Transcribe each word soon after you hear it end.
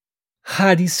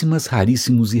Raríssimas,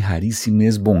 raríssimos e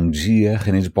raríssimes, bom dia,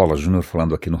 René de Paula Júnior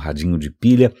falando aqui no Radinho de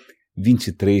Pilha,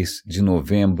 23 de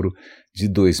novembro de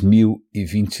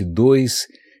 2022.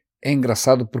 É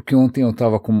engraçado porque ontem eu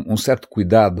estava com um certo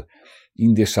cuidado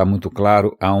em deixar muito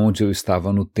claro aonde eu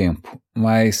estava no tempo,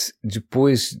 mas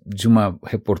depois de uma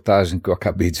reportagem que eu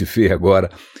acabei de ver agora,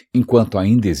 enquanto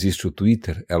ainda existe o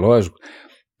Twitter, é lógico,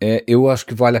 eu acho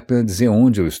que vale a pena dizer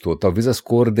onde eu estou, talvez as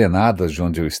coordenadas de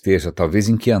onde eu esteja, talvez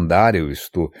em que andar eu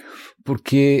estou,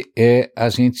 porque a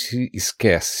gente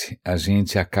esquece, a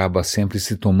gente acaba sempre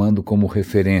se tomando como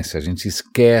referência, a gente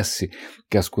esquece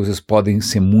que as coisas podem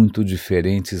ser muito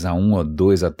diferentes a 1, a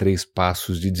 2, a 3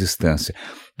 passos de distância.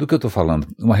 Do que eu estou falando?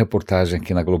 Uma reportagem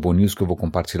aqui na Globo News que eu vou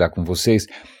compartilhar com vocês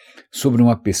sobre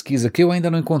uma pesquisa que eu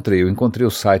ainda não encontrei, eu encontrei o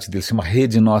site dele, se chama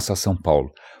Rede Nossa São Paulo.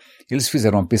 Eles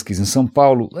fizeram uma pesquisa em São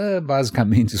Paulo,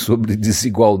 basicamente sobre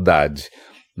desigualdade,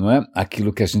 não é?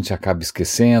 Aquilo que a gente acaba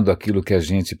esquecendo, aquilo que a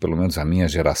gente, pelo menos a minha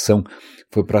geração,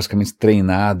 foi praticamente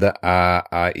treinada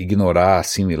a ignorar,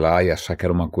 assimilar e achar que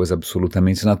era uma coisa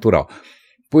absolutamente natural.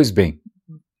 Pois bem,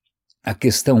 a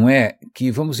questão é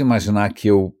que vamos imaginar que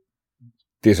eu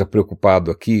esteja preocupado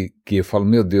aqui, que eu falo,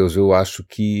 meu Deus, eu acho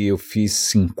que eu fiz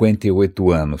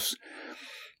 58 anos.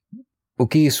 O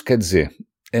que isso quer dizer?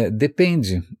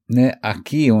 Depende, né?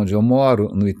 Aqui onde eu moro,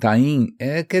 no Itaim,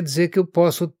 quer dizer que eu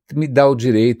posso me dar o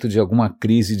direito de alguma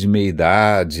crise de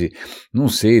meia-idade, não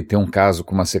sei, ter um caso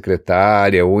com uma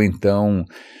secretária, ou então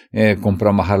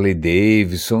comprar uma Harley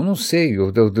Davidson, não sei,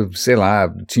 sei lá,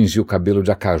 tingir o cabelo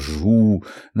de acaju,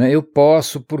 né? Eu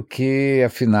posso porque,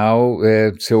 afinal,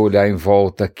 se eu olhar em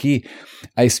volta aqui,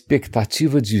 a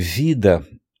expectativa de vida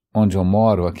onde eu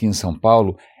moro, aqui em São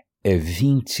Paulo, é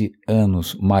 20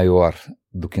 anos maior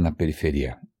do que na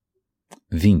periferia.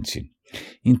 20.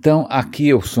 Então, aqui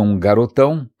eu sou um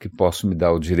garotão, que posso me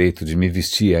dar o direito de me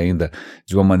vestir ainda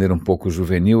de uma maneira um pouco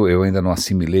juvenil, eu ainda não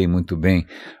assimilei muito bem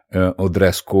o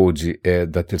dress code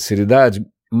da terceira idade,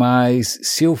 mas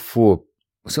se eu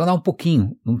andar um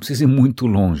pouquinho, não precisa ir muito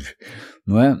longe,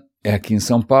 não é? Aqui em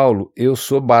São Paulo, eu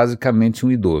sou basicamente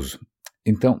um idoso.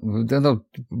 Então,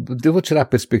 eu vou tirar a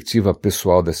perspectiva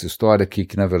pessoal dessa história,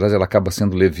 que na verdade ela acaba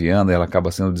sendo leviana, ela acaba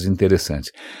sendo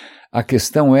desinteressante. A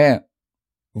questão é,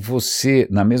 você,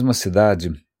 na mesma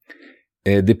cidade,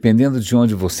 dependendo de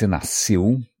onde você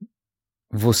nasceu,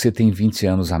 você tem 20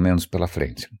 anos a menos pela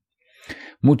frente.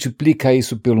 Multiplica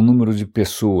isso pelo número de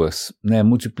pessoas, né?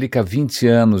 Multiplica 20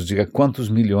 anos, diga quantos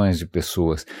milhões de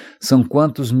pessoas. São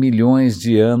quantos milhões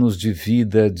de anos de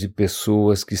vida de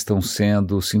pessoas que estão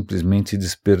sendo simplesmente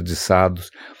desperdiçados.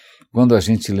 Quando a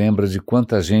gente lembra de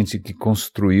quanta gente que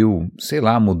construiu, sei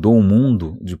lá, mudou o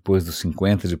mundo depois dos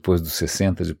 50, depois dos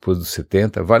 60, depois dos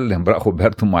 70. Vale lembrar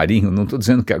Roberto Marinho, não estou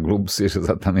dizendo que a Globo seja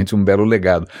exatamente um belo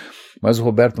legado, mas o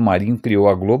Roberto Marinho criou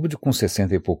a Globo com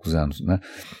 60 e poucos anos, né?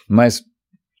 Mas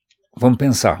vamos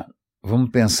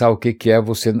pensar o que é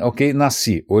você, ok,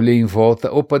 nasci, olhei em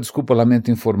volta, opa, desculpa, lamento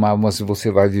informar, mas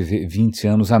você vai viver 20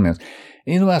 anos a menos.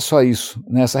 E não é só isso,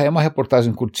 né? Essa é uma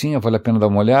reportagem curtinha, vale a pena dar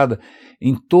uma olhada,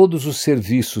 em todos os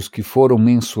serviços que foram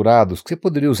mensurados, que você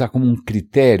poderia usar como um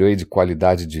critério aí de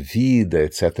qualidade de vida,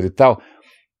 etc e tal,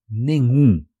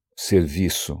 nenhum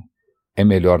serviço é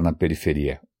melhor na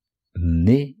periferia.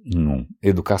 Nenhum.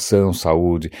 Educação,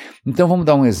 saúde. Então vamos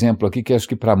dar um exemplo aqui que acho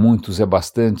que para muitos é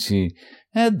bastante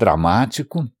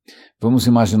dramático. Vamos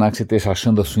imaginar que você esteja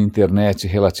achando a sua internet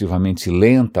relativamente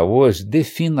lenta hoje.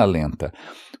 Defina lenta.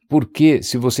 Porque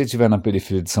se você estiver na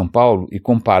periferia de São Paulo e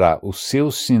comparar o seu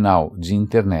sinal de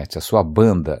internet, a sua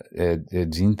banda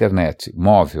de internet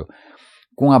móvel,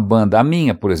 com a banda, a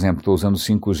minha, por exemplo, estou usando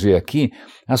 5G aqui,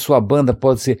 a sua banda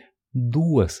pode ser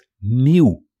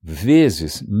 2.000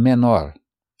 vezes menor.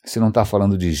 Você não está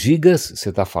falando de gigas, você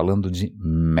está falando de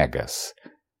megas.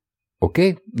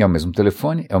 Ok? É o mesmo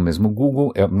telefone, é o mesmo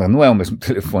Google, não é o mesmo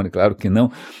telefone, claro que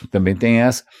não, também tem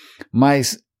essa,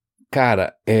 mas,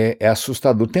 cara, é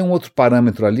assustador. Tem um outro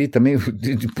parâmetro ali também,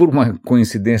 por uma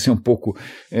coincidência um pouco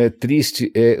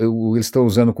triste, eles estão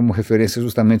usando como referência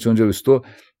justamente onde eu estou.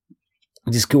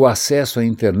 Diz que o acesso à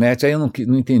internet, aí eu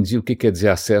não entendi o que quer dizer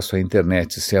acesso à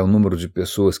internet, se é o número de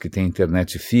pessoas que tem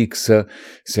internet fixa,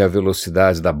 se é a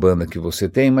velocidade da banda que você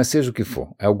tem, mas seja o que for,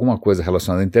 é alguma coisa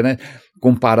relacionada à internet,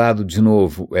 comparado de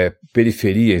novo,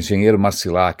 periferia, Engenheiro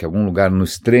Marcilac, algum lugar no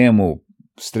extremo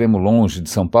longe de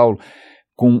São Paulo,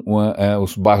 com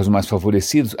os bairros mais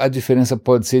favorecidos, a diferença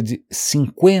pode ser de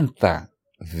 50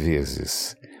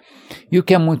 vezes. E o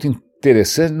que é muito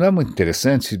interessante, não é muito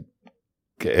interessante,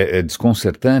 é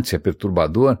desconcertante, é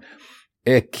perturbador,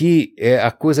 é que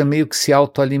a coisa meio que se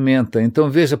autoalimenta. Então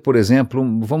veja, por exemplo,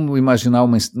 vamos imaginar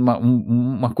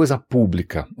uma coisa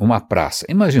pública, uma praça,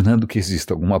 imaginando que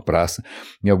exista alguma praça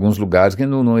em alguns lugares que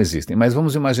não existem, mas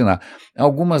vamos imaginar,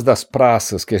 algumas das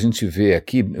praças que a gente vê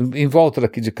aqui, em volta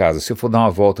daqui de casa, se eu for dar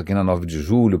uma volta aqui na 9 de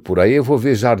julho, por aí, eu vou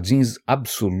ver jardins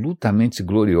absolutamente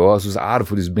gloriosos,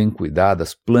 árvores bem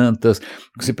cuidadas, plantas,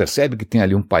 você percebe que tem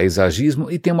ali um paisagismo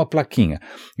e tem uma plaquinha.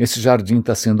 Esse jardim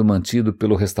está sendo mantido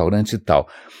pelo restaurante tal.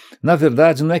 Na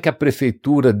verdade, não é que a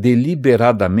prefeitura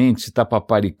deliberadamente está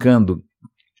paparicando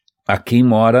a quem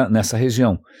mora nessa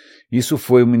região. Isso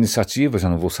foi uma iniciativa, já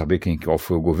não vou saber qual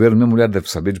foi o governo, minha mulher deve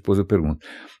saber, depois eu pergunto.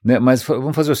 Né? Mas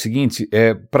vamos fazer o seguinte,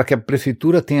 para que a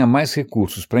prefeitura tenha mais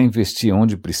recursos para investir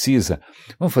onde precisa,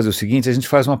 vamos fazer o seguinte, a gente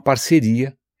faz uma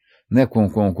parceria, né, com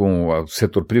o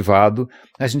setor privado,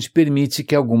 a gente permite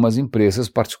que algumas empresas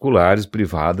particulares,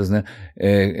 privadas, né,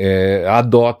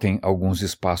 adotem alguns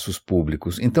espaços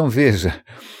públicos. Então, veja,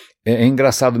 é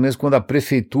engraçado mesmo quando a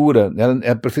prefeitura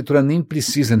nem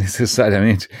precisa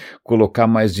necessariamente colocar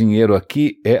mais dinheiro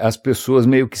aqui, as pessoas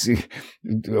meio que se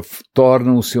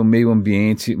tornam o seu meio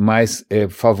ambiente mais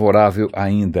favorável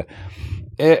ainda.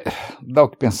 Dá o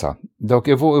que pensar.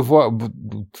 Eu vou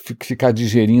ficar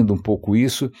digerindo um pouco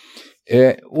isso.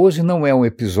 Hoje não é um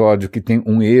episódio que tem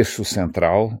um eixo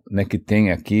central, né, que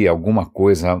tem aqui alguma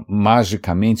coisa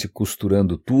magicamente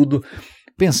costurando tudo.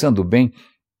 Pensando bem,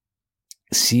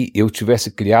 se eu tivesse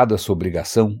criado essa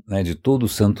obrigação, né, de todo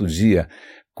santo dia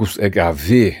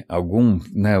haver algum,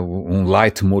 né, um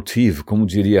leitmotiv, como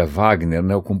diria Wagner,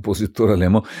 né, o compositor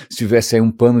alemão, se tivesse aí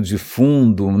um pano de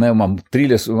fundo, né, uma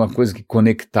trilha, uma coisa que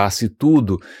conectasse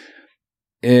tudo,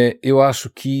 eu acho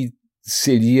que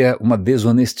seria uma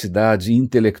desonestidade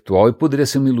intelectual e poderia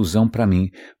ser uma ilusão para mim,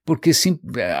 porque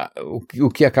o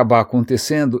que ia acabar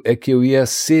acontecendo é que eu ia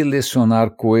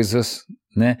selecionar coisas,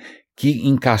 né, que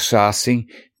encaixassem,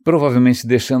 provavelmente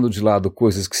deixando de lado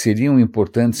coisas que seriam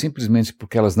importantes simplesmente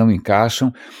porque elas não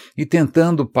encaixam e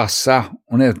tentando passar,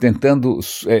 né, tentando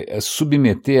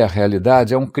submeter a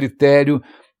realidade a um critério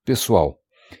pessoal.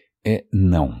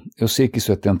 Não. Eu sei que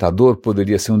isso é tentador,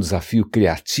 poderia ser um desafio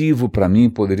criativo para mim,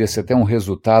 poderia ser até um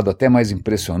resultado até mais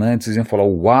impressionante, vocês iam falar,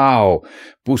 uau,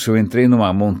 puxa, eu entrei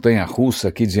numa montanha russa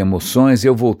aqui de emoções e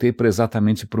eu voltei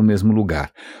exatamente para o mesmo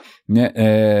lugar. Né?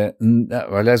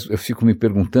 Aliás, eu fico me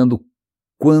perguntando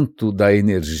quanto da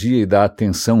energia e da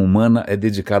atenção humana é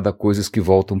dedicada a coisas que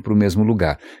voltam para o mesmo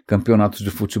lugar. Campeonatos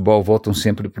de futebol voltam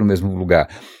sempre para o mesmo lugar.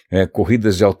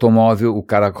 Corridas de automóvel, o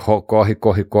cara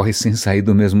corre sem sair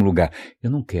do mesmo lugar. Eu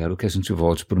não quero que a gente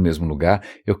volte para o mesmo lugar,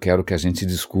 eu quero que a gente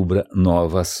descubra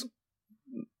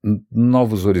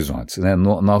novos horizontes, né?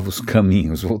 Novos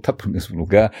caminhos, voltar para o mesmo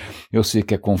lugar. Eu sei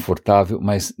que é confortável,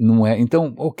 mas não é.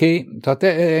 Então, ok,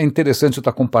 até é interessante eu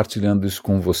estar compartilhando isso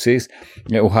com vocês.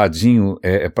 O radinho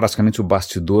é praticamente o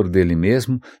bastidor dele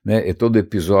mesmo, né? E todo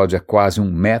episódio é quase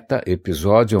um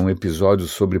meta-episódio, é um episódio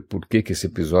sobre por que esse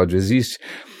episódio existe.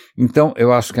 Então,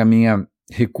 eu acho que a minha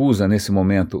recusa nesse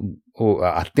momento,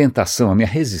 a tentação, a minha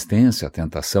resistência à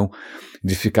tentação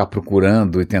de ficar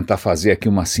procurando e tentar fazer aqui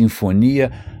uma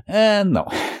sinfonia, não,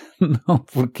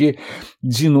 porque,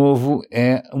 de novo,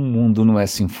 o mundo não é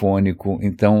sinfônico,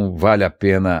 então vale a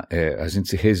pena a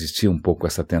gente resistir um pouco a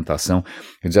essa tentação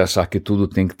de achar que tudo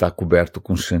tem que estar coberto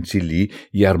com chantilly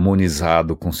e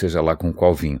harmonizado com seja lá com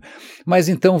qual vinho. Mas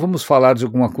então vamos falar de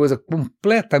alguma coisa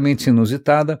completamente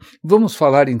inusitada, vamos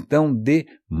falar então de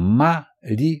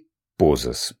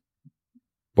mariposas.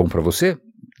 Bom para você?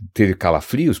 Ter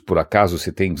calafrios, por acaso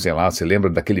você tem, sei lá, você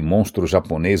lembra daquele monstro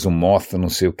japonês, um moth não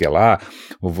sei o que lá,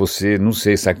 ou você, não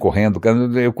sei, sai correndo,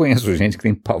 eu conheço gente que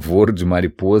tem pavor de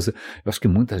mariposa, eu acho que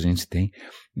muita gente tem,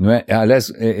 não é?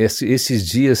 Aliás, esses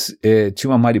dias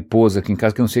tinha uma mariposa aqui em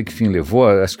casa que eu não sei que fim levou,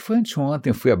 acho que foi anteontem,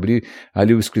 eu fui abrir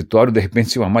ali o escritório, de repente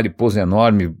tinha uma mariposa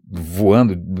enorme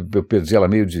voando, eu perdi ela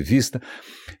meio de vista.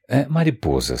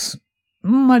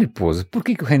 Mariposas, por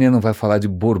que o René não vai falar de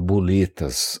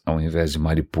borboletas ao invés de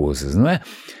mariposas, não é?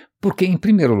 Porque, em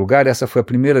primeiro lugar, essa foi a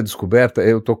primeira descoberta,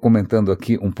 eu estou comentando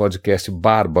aqui um podcast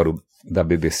bárbaro da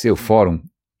BBC, o Fórum,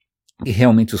 e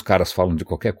realmente os caras falam de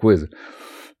qualquer coisa,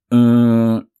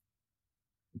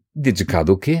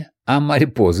 dedicado ao quê? A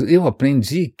mariposa. Eu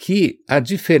aprendi que a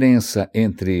diferença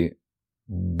entre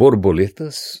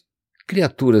borboletas,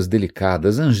 criaturas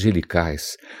delicadas,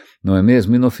 angelicais, não é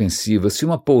mesmo? Inofensivas. Se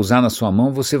uma pousar na sua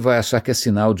mão, você vai achar que é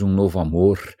sinal de um novo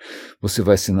amor. Você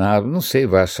vai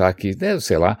vai achar que,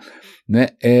 sei lá, né?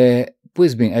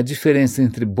 Pois bem, a diferença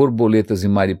entre borboletas e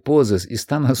mariposas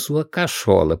está na sua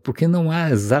cachola, porque não há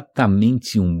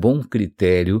exatamente um bom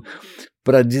critério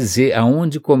para dizer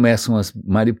aonde começam as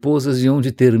mariposas e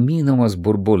onde terminam as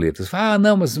borboletas.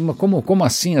 Não, mas como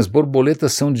assim? As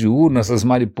borboletas são diurnas, as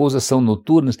mariposas são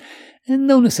noturnas?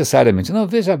 Não necessariamente. Não,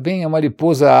 veja bem, a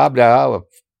mariposa abre a asa,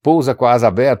 pousa com a asa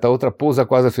aberta, a outra pousa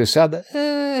com a asa fechada.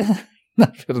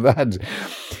 Na verdade,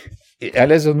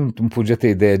 aliás, eu não podia ter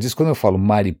ideia disso. Quando eu falo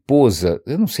mariposa,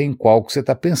 eu não sei em qual que você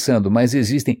está pensando, mas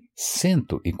existem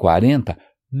 140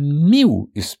 mil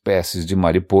espécies de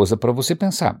mariposa para você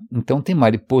pensar. Então tem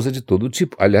mariposa de todo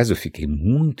tipo. Aliás, eu fiquei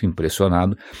muito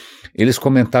impressionado. Eles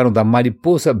comentaram da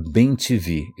mariposa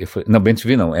bem-te-vi. Não,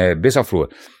 bem-te-vi não, é beija-flor.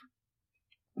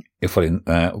 Eu falei,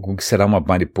 o que será uma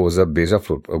mariposa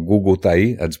beija-flor? O Google está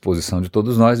aí à disposição de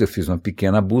todos nós. Eu fiz uma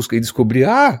pequena busca e descobri,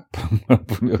 para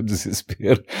o meu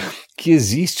desespero, que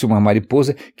existe uma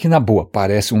mariposa que, na boa,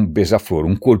 parece um beija-flor,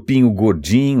 um corpinho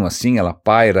gordinho, assim, ela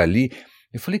paira ali.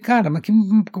 Eu falei, cara, mas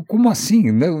como assim?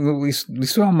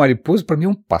 Isso é uma mariposa? Para mim é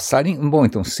um passarinho. Bom,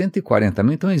 então 140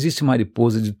 mil, então existe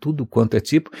mariposa de tudo quanto é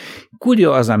tipo.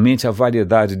 Curiosamente, a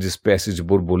variedade de espécies de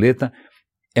borboleta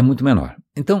é muito menor.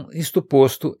 Então, isto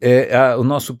posto, o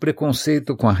nosso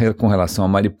preconceito com relação a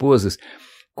mariposas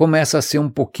começa a ser um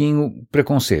pouquinho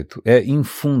preconceito, é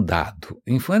infundado.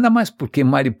 Ainda mais porque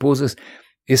mariposas,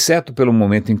 exceto pelo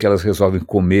momento em que elas resolvem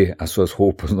comer as suas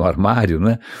roupas no armário,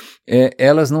 né,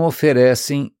 elas não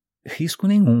oferecem risco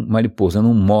nenhum. Mariposa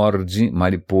não morde,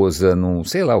 mariposa não,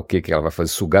 sei lá o que ela vai fazer,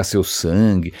 sugar seu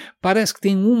sangue. Parece que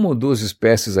tem uma ou duas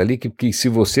espécies ali que se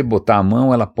você botar a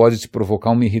mão, ela pode te provocar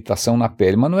uma irritação na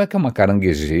pele. Mas não é que é uma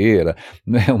caranguejeira,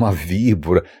 não é uma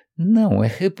víbora. Não,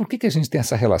 por que a gente tem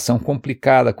essa relação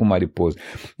complicada com mariposa?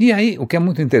 E aí, o que é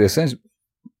muito interessante,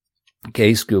 que é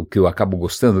isso que eu acabo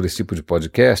gostando desse tipo de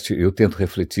podcast, eu tento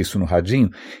refletir isso no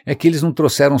radinho, é que eles não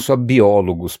trouxeram só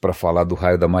biólogos para falar do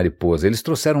raio da mariposa, eles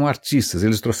trouxeram artistas,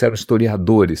 eles trouxeram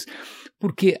historiadores,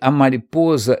 porque a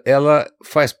mariposa, ela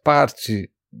faz parte,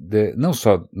 não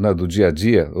só do dia a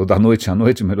dia, ou da noite à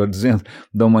noite, melhor dizendo,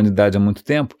 da humanidade há muito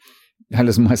tempo,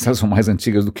 elas são mais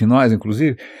antigas do que nós,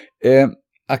 inclusive,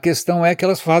 a questão é que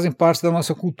elas fazem parte da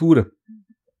nossa cultura.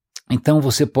 Então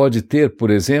você pode ter, por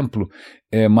exemplo,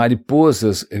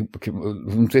 mariposas, porque,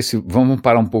 não sei se vamos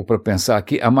parar um pouco para pensar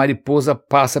aqui, a mariposa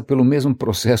passa pelo mesmo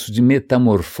processo de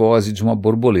metamorfose de uma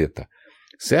borboleta,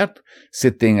 certo?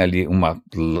 Você tem ali uma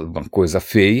coisa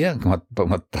feia,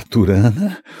 uma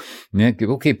taturana, né,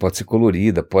 que pode ser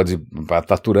colorida, a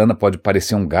taturana pode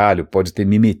parecer um galho, pode ter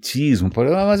mimetismo,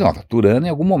 mas uma taturana em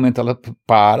algum momento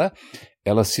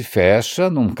ela se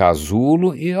fecha num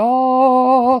casulo e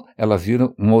ela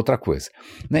vira uma outra coisa.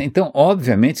 Né? Então,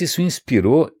 obviamente, isso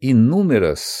inspirou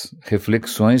inúmeras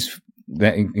reflexões.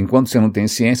 Né? Enquanto você não tem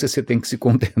ciência, você tem que se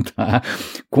contentar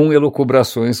com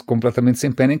elucubrações completamente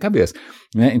sem pé nem cabeça.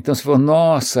 Né? Então, você falou,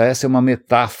 nossa, essa é uma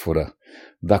metáfora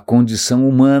da condição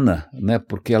humana, né?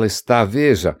 Porque ela está,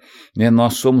 veja, né?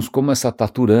 Nós somos como essa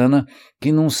taturana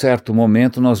que num certo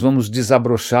momento nós vamos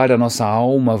desabrochar e a nossa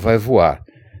alma vai voar.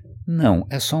 Não,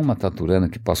 é só uma taturana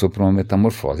que passou por uma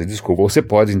metamorfose. Desculpa, você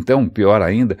pode então, pior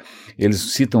ainda,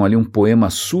 eles citam ali um poema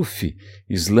sufi,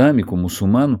 islâmico,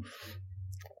 muçulmano,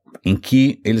 em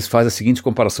que eles fazem a seguinte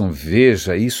comparação,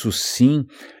 veja, isso sim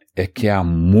é que é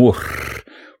amor,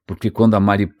 porque quando a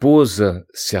mariposa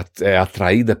é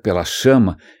atraída pela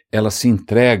chama, ela se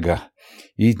entrega,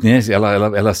 e né,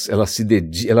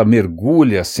 ela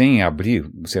mergulha sem abrir,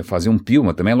 você fazer um pio,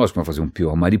 mas também é lógico que vai fazer um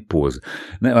pio, a mariposa,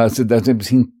 né? Ela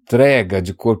se entrega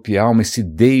de corpo e alma e se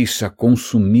deixa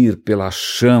consumir pela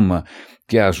chama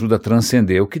que a ajuda a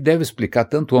transcender, o que deve explicar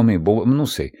tanto o homem bom, não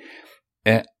sei.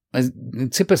 Mas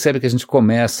você percebe que a gente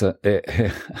começa,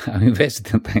 ao invés de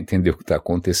tentar entender o que está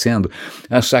acontecendo,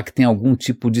 achar que tem algum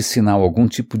tipo de sinal, algum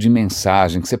tipo de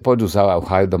mensagem, que você pode usar o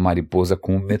raio da mariposa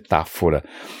como metáfora.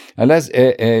 Aliás,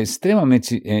 é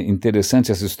extremamente interessante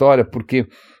essa história, porque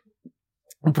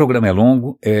o programa é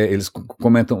longo, eles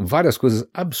comentam várias coisas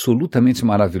absolutamente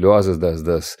maravilhosas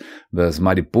das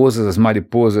mariposas. As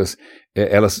mariposas,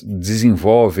 elas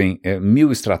desenvolvem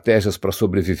 1000 estratégias para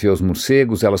sobreviver aos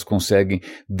morcegos, elas conseguem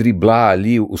driblar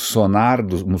ali o sonar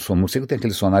do morcego, tem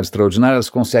aquele sonar extraordinário,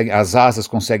 as asas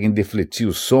conseguem defletir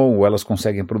o som, ou elas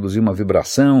conseguem produzir uma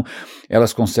vibração,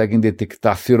 elas conseguem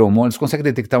detectar feromônios, conseguem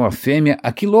detectar uma fêmea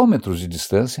a quilômetros de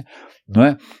distância, não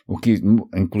é? O que,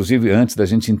 inclusive, antes da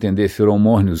gente entender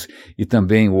feromônios e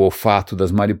também o olfato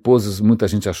das mariposas, muita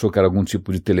gente achou que era algum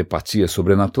tipo de telepatia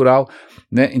sobrenatural,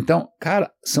 né? Então, cara,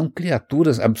 são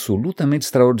criaturas absolutamente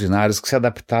extraordinárias que se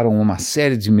adaptaram a uma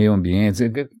série de meio ambientes.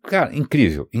 Cara,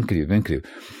 incrível, incrível, incrível.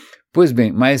 Pois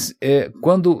bem, mas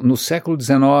quando no século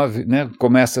XIX, né,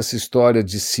 começa essa história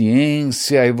de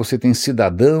ciência, aí você tem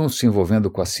cidadãos se envolvendo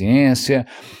com a ciência,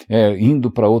 indo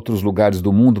para outros lugares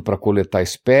do mundo para coletar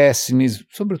espécimes,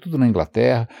 sobretudo na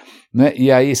Inglaterra, né,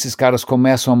 e aí esses caras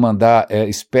começam a mandar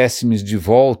espécimes de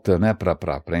volta, né, para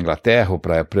a Inglaterra ou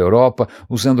para a Europa,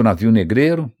 usando navio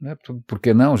negreiro, né, por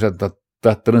que não? Já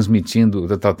está transmitindo,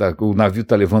 o navio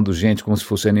está levando gente como se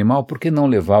fosse animal, por que não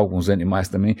levar alguns animais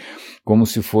também como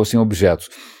se fossem objetos?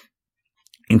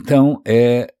 Então,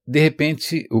 de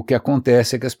repente, o que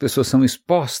acontece é que as pessoas são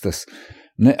expostas,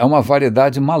 né, a uma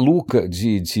variedade maluca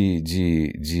de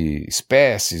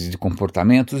espécies, de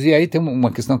comportamentos, e aí tem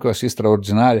uma questão que eu achei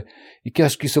extraordinária, e que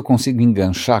acho que isso eu consigo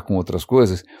enganchar com outras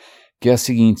coisas, que é a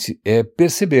seguinte,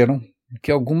 perceberam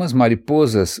que algumas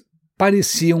mariposas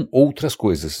pareciam outras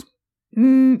coisas.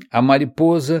 A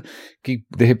mariposa que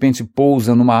de repente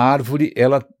pousa numa árvore,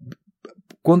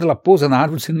 quando ela pousa na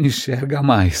árvore você não enxerga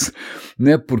mais,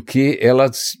 né? Porque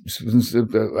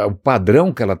o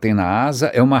padrão que ela tem na asa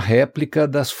é uma réplica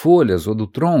das folhas ou do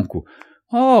tronco.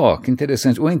 Oh, que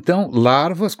interessante. Ou então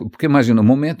larvas, porque imagina, o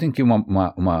momento em que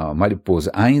uma mariposa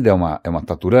ainda é uma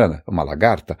taturana, uma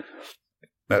lagarta,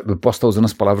 eu posso estar usando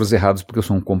as palavras erradas porque eu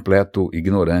sou um completo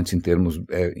ignorante em termos,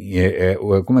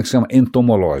 como é que se chama?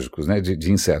 Entomológicos, né,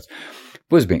 de insetos.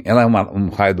 Pois bem, ela é um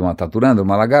raio de uma taturana,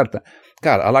 uma lagarta.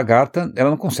 Cara, a lagarta, ela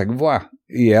não consegue voar.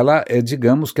 E ela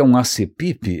digamos que é um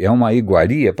acepipe, é uma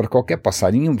iguaria para qualquer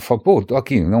passarinho. Fala, pô, tô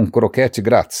aqui, um croquete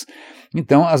grátis.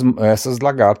 Então, essas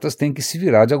lagartas têm que se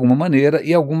virar de alguma maneira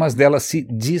e algumas delas se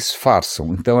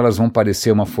disfarçam. Então, elas vão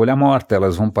parecer uma folha morta,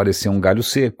 elas vão parecer um galho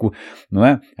seco, não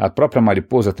é? A própria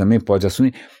mariposa também pode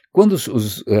assumir. Quando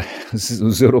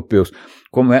os europeus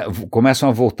começam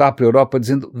a voltar para a Europa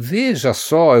dizendo, veja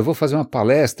só, eu vou fazer uma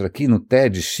palestra aqui no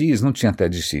TEDx, não tinha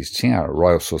TEDx, tinha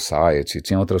Royal Society,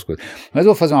 tinha outras coisas, mas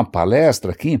eu vou fazer uma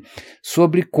palestra aqui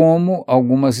sobre como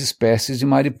algumas espécies de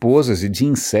mariposas e de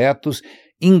insetos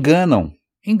enganam,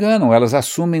 elas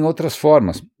assumem outras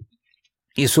formas.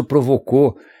 Isso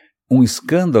provocou um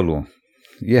escândalo,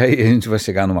 e aí a gente vai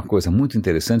chegar numa coisa muito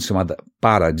interessante chamada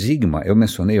paradigma. Eu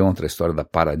mencionei ontem a história da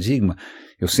paradigma,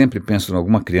 eu sempre penso em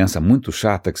alguma criança muito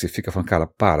chata que você fica falando, cara,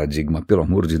 paradigma, pelo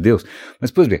amor de Deus.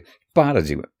 Mas, pois bem,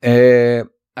 paradigma.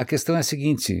 A questão é a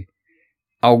seguinte,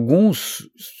 alguns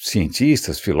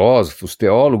cientistas, filósofos,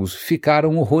 teólogos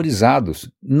ficaram horrorizados.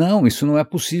 Não, isso não é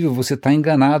possível, você está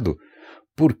enganado.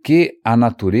 Porque a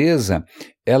natureza,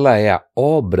 ela é a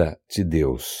obra de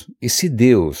Deus. Esse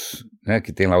Deus, né,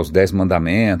 que tem lá os 10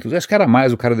 mandamentos, acho que era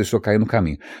mais, o cara deixou cair no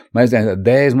caminho, mas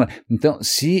 10 mandamentos. Então,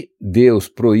 se Deus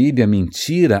proíbe a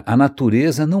mentira, a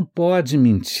natureza não pode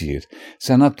mentir.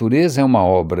 Se a natureza é uma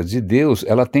obra de Deus,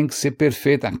 ela tem que ser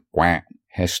perfeita.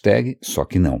 Hashtag só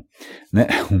que não, né?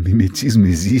 O mimetismo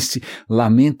existe,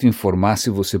 lamento informar se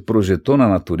você projetou na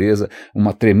natureza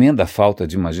uma tremenda falta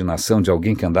de imaginação de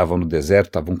alguém que andava no deserto,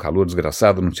 estava um calor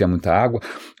desgraçado, não tinha muita água,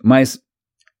 mas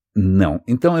não.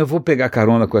 Então eu vou pegar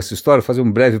carona com essa história, fazer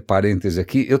um breve parêntese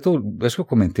aqui, acho que eu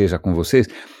comentei já com vocês,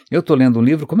 eu estou lendo um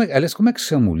livro, como é que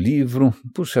chama o livro?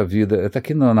 Puxa vida, está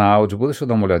aqui na áudio, deixa eu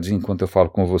dar uma olhadinha enquanto eu falo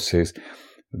com vocês.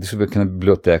 Deixa eu ver aqui na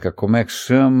biblioteca, como é que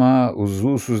chama os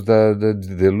usos da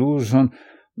delusion?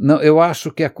 Não, eu acho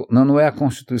que não é a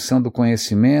Constituição do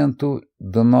Conhecimento,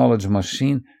 The Knowledge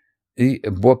Machine, e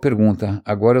boa pergunta,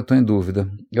 agora eu estou em dúvida,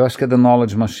 eu acho que é The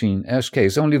Knowledge Machine, acho que é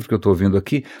isso, é um livro que eu estou ouvindo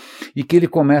aqui, e que ele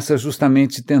começa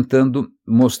justamente tentando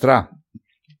mostrar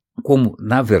como,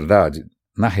 na verdade,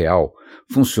 na real,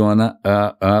 funciona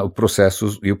o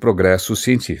processo e o progresso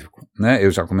científico, né? Eu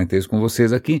já comentei isso com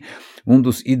vocês aqui, um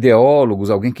dos ideólogos,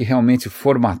 alguém que realmente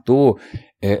formatou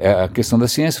a questão da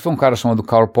ciência, foi um cara chamado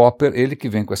Karl Popper, ele que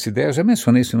vem com essa ideia, eu já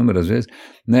mencionei isso inúmeras vezes,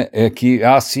 né, que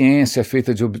a ciência é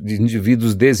feita de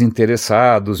indivíduos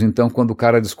desinteressados, então quando o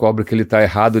cara descobre que ele está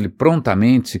errado, ele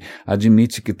prontamente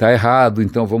admite que está errado,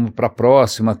 então vamos para a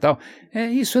próxima, tal.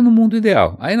 Isso é no mundo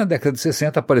ideal. Aí na década de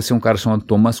 60 apareceu um cara chamado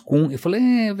Thomas Kuhn, e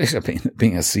falei, veja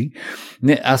bem assim,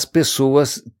 né, as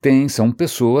pessoas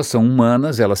são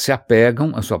humanas, elas se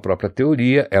apegam à sua própria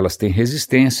teoria, elas têm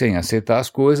resistência em aceitar as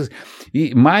coisas,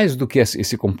 e mais do que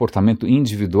esse comportamento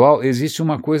individual, existe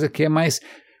uma coisa que é mais,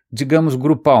 digamos,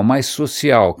 grupal, mais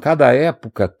social. Cada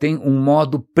época tem um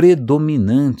modo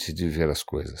predominante de ver as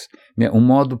coisas, né? Um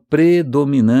modo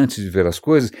predominante de ver as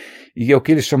coisas, e é o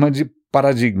que ele chama de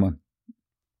paradigma.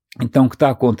 Então, o que está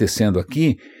acontecendo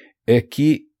aqui é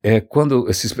que quando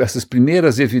essas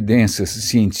primeiras evidências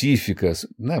científicas,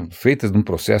 né, feitas num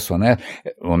processo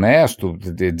honesto,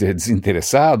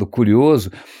 desinteressado,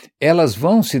 curioso, elas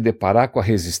vão se deparar com a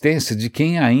resistência de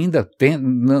quem ainda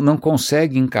não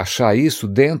consegue encaixar isso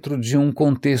dentro de um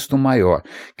contexto maior,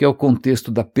 que é o contexto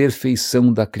da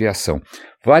perfeição da criação.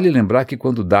 Vale lembrar que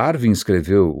quando Darwin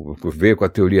veio com a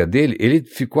teoria dele, ele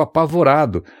ficou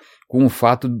apavorado com o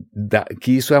fato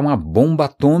que isso é uma bomba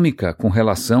atômica com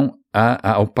relação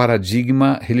ao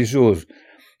paradigma religioso.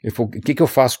 Ele falou, o que eu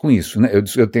faço com isso? Né?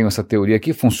 Eu tenho essa teoria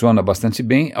aqui, funciona bastante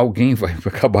bem, alguém vai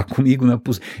acabar comigo. Não é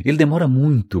possível. Ele demora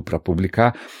muito para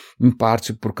publicar, em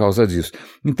parte por causa disso.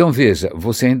 Então veja,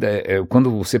 você ainda, quando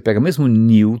você pega mesmo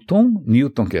Newton,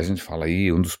 que a gente fala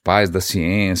aí, um dos pais da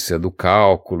ciência, do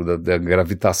cálculo, da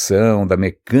gravitação, da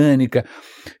mecânica,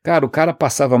 cara, o cara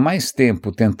passava mais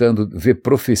tempo tentando ver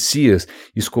profecias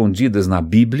escondidas na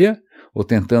Bíblia, ou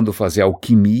tentando fazer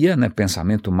alquimia, né,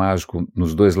 pensamento mágico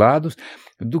nos dois lados,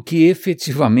 do que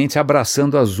efetivamente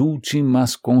abraçando as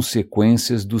últimas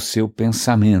consequências do seu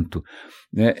pensamento.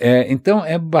 Então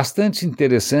é bastante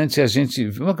interessante a gente...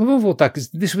 Vamos voltar aqui,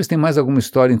 deixa eu ver se tem mais alguma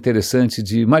história interessante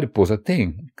de mariposa.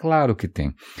 Tem? Claro que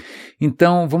tem.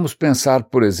 Então vamos pensar,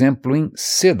 por exemplo, em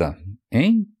seda.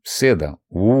 Seda,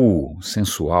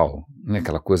 sensual, né?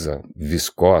 Aquela coisa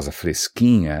viscosa,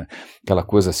 fresquinha, aquela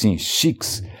coisa assim,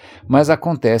 chiques. Mas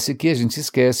acontece que a gente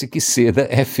esquece que seda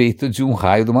é feita de um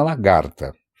raio de uma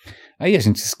lagarta. Aí a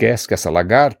gente esquece que essa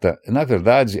lagarta, na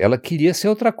verdade, ela queria ser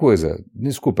outra coisa.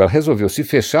 Desculpa, ela resolveu se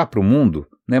fechar para o mundo,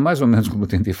 né? Mais ou menos como eu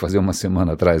tentei fazer uma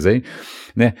semana atrás aí,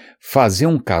 né? Fazer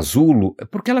um casulo,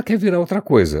 porque ela quer virar outra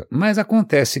coisa. Mas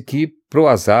acontece que, pro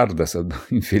azar dessa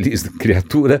infeliz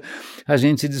criatura, a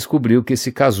gente descobriu que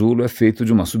esse casulo é feito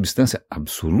de uma substância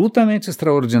absolutamente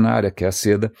extraordinária, que é a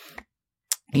seda.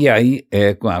 E aí,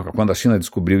 quando a China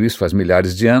descobriu isso, faz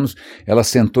milhares de anos, ela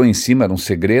sentou em cima, era um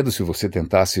segredo, se você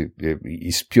tentasse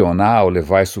espionar ou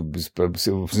levar isso,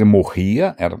 você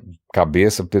morria,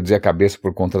 perdia a cabeça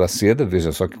por conta da seda,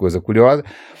 veja só que coisa curiosa,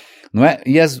 não é?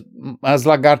 E as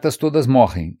lagartas todas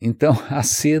morrem. Então, a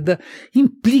seda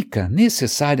implica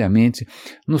necessariamente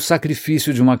no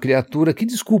sacrifício de uma criatura que,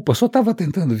 desculpa, só estava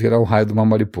tentando virar o raio de uma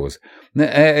mariposa. Né?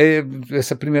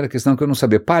 Essa é a primeira questão que eu não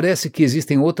sabia. Parece que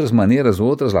existem outras maneiras,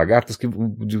 outras lagartas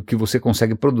que você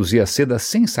consegue produzir a seda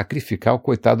sem sacrificar o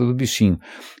coitado do bichinho.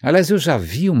 Aliás, eu já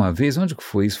vi uma vez, onde que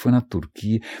foi isso? Foi na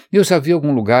Turquia. Eu já vi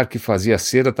algum lugar que fazia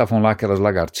seda, estavam lá aquelas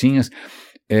lagartinhas,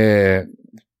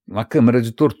 uma câmara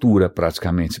de tortura,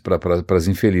 praticamente, para as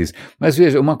infelizes. Mas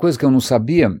veja, uma coisa que eu não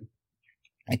sabia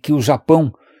é que o Japão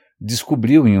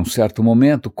descobriu, em um certo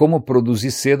momento, como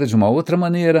produzir seda de uma outra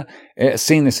maneira,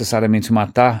 sem necessariamente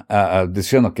matar,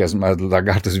 deixando que as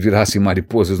lagartas virassem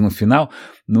mariposas no final,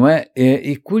 não é?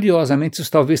 E, curiosamente, isso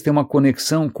talvez tenha uma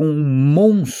conexão com um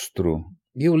monstro.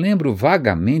 E eu lembro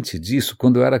vagamente disso,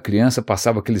 quando eu era criança,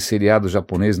 passava aquele seriado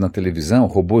japonês na televisão,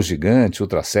 Robô Gigante,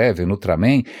 Ultra Seven,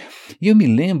 Ultraman, e eu me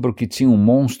lembro que tinha um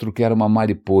monstro que era uma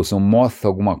mariposa, um moth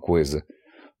alguma coisa.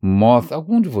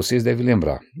 Algum de vocês deve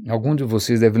lembrar.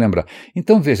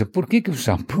 Então veja, por que o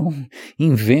Japão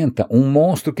inventa um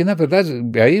monstro que, na verdade,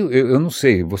 aí eu não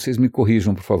sei, vocês me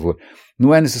corrijam, por favor,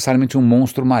 não é necessariamente um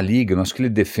monstro maligno, acho que ele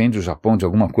defende o Japão de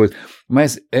alguma coisa,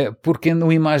 mas é porque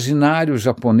no imaginário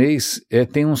japonês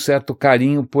tem um certo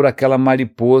carinho por aquela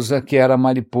mariposa que era a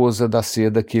mariposa da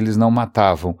seda que eles não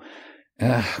matavam.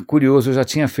 Curioso, eu já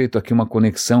tinha feito aqui uma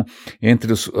conexão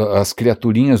entre as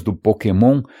criaturinhas do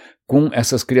Pokémon com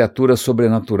essas criaturas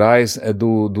sobrenaturais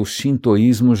do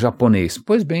shintoísmo japonês.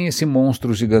 Pois bem, esse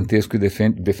monstro gigantesco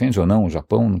que defende ou não o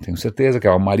Japão, não tenho certeza, que é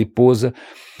uma mariposa,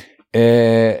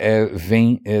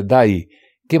 vem daí.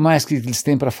 O que mais que eles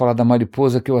têm para falar da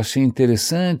mariposa que eu achei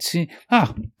interessante?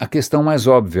 A questão mais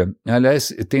óbvia.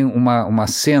 Aliás, tem uma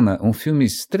cena, um filme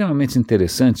extremamente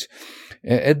interessante.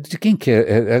 De quem que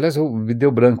é? Aliás, me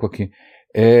deu branco aqui.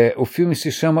 O filme se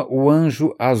chama O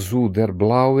Anjo Azul, Der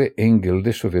Blaue Engel.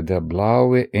 Deixa eu ver, Der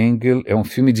Blaue Engel. É um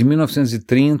filme de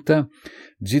 1930,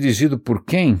 dirigido por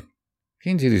quem?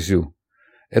 Quem dirigiu?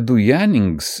 É do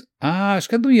Jannings? Acho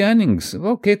que é do Jannings.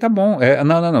 Ok, tá bom.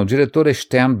 Não. O diretor é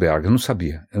Sternberg. Eu não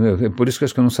sabia. Por isso que eu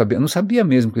acho que eu não sabia. Eu não sabia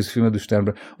mesmo que esse filme é do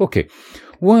Sternberg. Ok.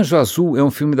 O Anjo Azul é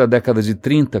um filme da década de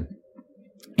 30,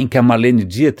 em que a Marlene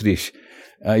Dietrich,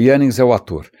 a Jannings é o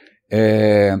ator,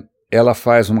 ela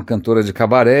faz uma cantora de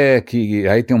cabaré, que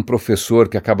aí tem um professor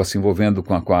que acaba se envolvendo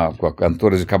com a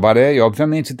cantora de cabaré e,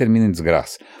 obviamente, termina em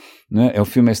desgraça. Né? O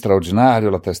filme é extraordinário,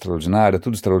 ela está extraordinária,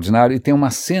 tudo extraordinário, e tem uma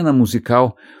cena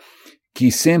musical que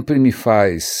sempre me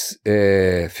faz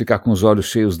ficar com os olhos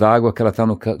cheios d'água, que ela está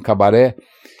no cabaré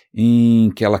em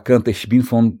que ela canta Ich bin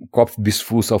von Kopf bis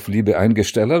Fuß auf Liebe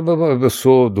eingestellt, eu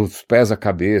sou dos pés à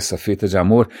cabeça, feita de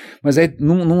amor, mas aí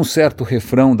num certo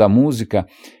refrão da música,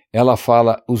 ela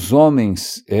fala, os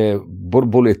homens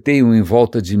borboleteiam em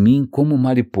volta de mim como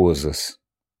mariposas,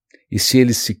 e se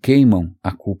eles se queimam,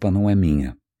 a culpa não é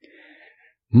minha.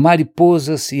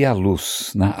 Mariposas e a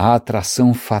luz, né? A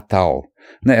atração fatal.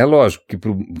 Né? É lógico que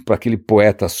para aquele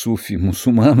poeta sufi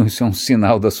muçulmano isso é um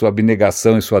sinal da sua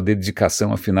abnegação e sua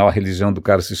dedicação, afinal a religião do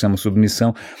cara se chama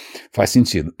submissão, faz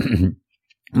sentido.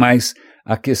 Mas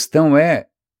a questão é,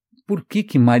 por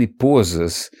que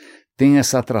mariposas têm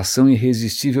essa atração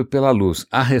irresistível pela luz?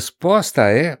 A resposta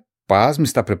é, pasme,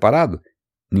 está preparado?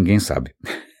 Ninguém sabe.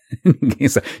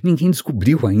 Ninguém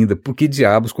descobriu ainda por que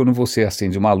diabos quando você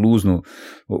acende uma luz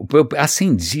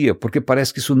acendia, porque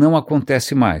parece que isso não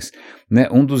acontece mais, né?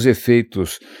 Um dos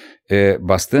efeitos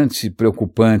bastante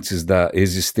preocupantes da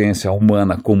existência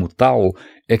humana como tal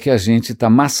é que a gente está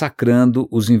massacrando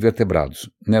os invertebrados,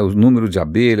 né? O número de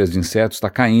abelhas, de insetos está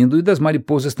caindo e das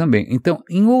mariposas também. Então,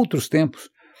 em outros tempos,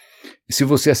 se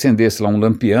você acendesse lá um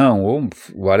lampião ou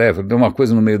whatever, uma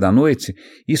coisa no meio da noite,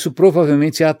 isso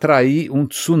provavelmente ia atrair um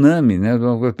tsunami, né?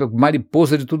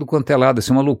 Mariposa de tudo quanto é lado,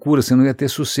 assim, uma loucura, você não ia ter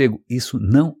sossego. Isso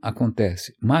não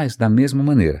acontece, mas da mesma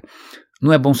maneira.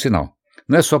 Não é bom sinal.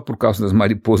 Não é só por causa das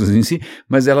mariposas em si,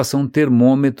 mas elas são um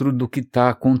termômetro do que está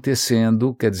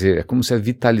acontecendo, quer dizer, é como se a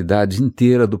vitalidade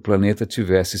inteira do planeta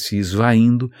tivesse se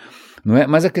esvaindo, não é?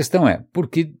 Mas a questão é, por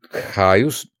que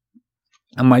raios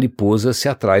a mariposa se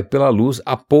atrai pela luz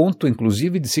a ponto,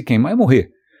 inclusive, de se queimar e morrer,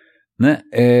 né?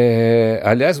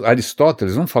 Aliás,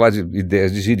 Aristóteles, vamos falar de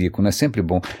ideias de jirico, né? Sempre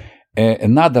bom.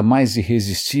 Nada mais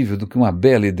irresistível do que uma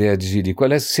bela ideia de jirico.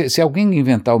 Aliás, se alguém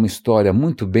inventar uma história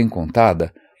muito bem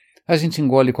contada, a gente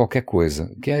engole qualquer coisa,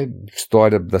 que é a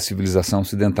história da civilização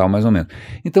ocidental, mais ou menos.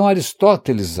 Então,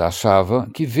 Aristóteles achava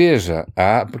que,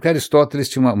 porque Aristóteles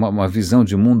tinha uma visão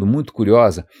de mundo muito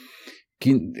curiosa,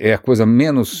 que é a coisa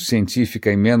menos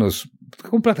científica e menos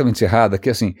completamente errada, que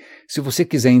é assim, se você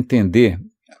quiser entender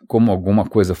como alguma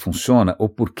coisa funciona ou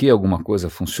por que alguma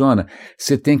coisa funciona,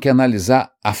 você tem que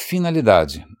analisar a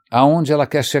finalidade, aonde ela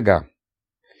quer chegar.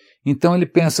 Então ele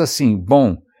pensa assim,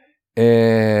 bom,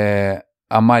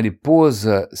 a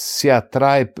mariposa se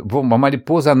atrai, a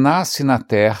mariposa nasce na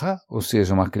terra, ou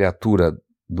seja, uma criatura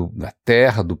da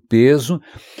terra, do peso,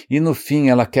 e no fim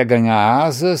ela quer ganhar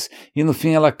asas, e no fim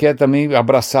ela quer também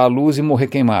abraçar a luz e morrer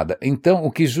queimada. Então, o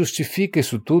que justifica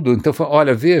isso tudo, então,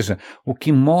 olha, veja, o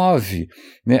que move,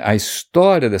 né, a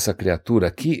história dessa criatura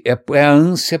aqui é a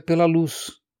ânsia pela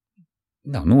luz.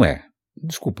 Não é.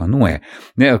 Desculpa, não é.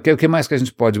 Né, o que mais que a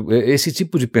gente pode... Esse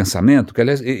tipo de pensamento, que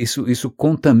aliás, isso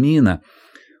contamina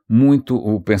muito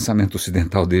o pensamento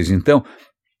ocidental desde então,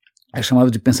 é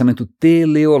chamado de pensamento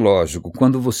teleológico,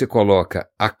 quando você coloca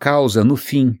a causa no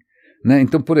fim, né?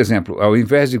 Então, por exemplo, ao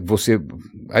invés de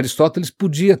Aristóteles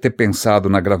podia ter pensado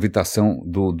na gravitação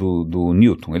do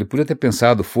Newton, ele podia ter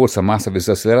pensado força, massa vezes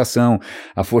aceleração,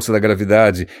 a força da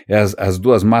gravidade é as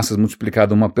duas massas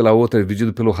multiplicadas uma pela outra,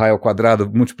 dividido pelo raio ao quadrado,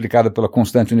 multiplicada pela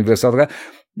constante universal.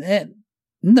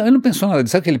 Não, ele não pensou nada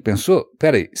disso. Sabe o que ele pensou?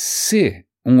 Peraí, se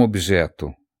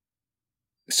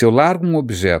eu largo um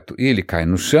objeto e ele cai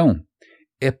no chão,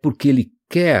 é porque ele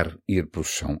quer ir para o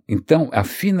chão. Então, a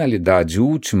finalidade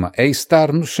última é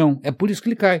estar no chão. É por isso que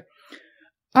ele cai.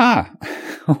 Ah,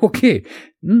 ok.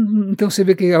 Então você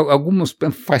vê que alguns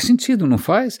faz sentido, não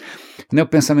faz? Né, o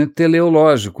pensamento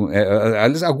teleológico.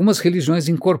 Algumas religiões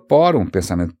incorporam o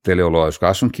pensamento teleológico.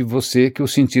 Acham que o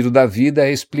sentido da vida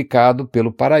é explicado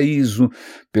pelo paraíso,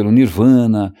 pelo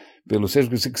nirvana, seja,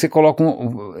 que você coloca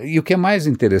e o que é mais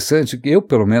interessante, que eu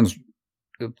pelo menos,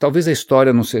 talvez a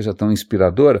história não seja tão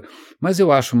inspiradora, mas eu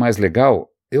acho mais legal,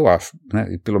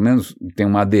 né, e pelo menos tem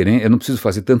uma aderência, eu não preciso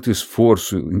fazer tanto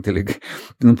esforço,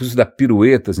 não preciso dar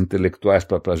piruetas intelectuais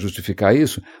para justificar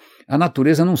isso, a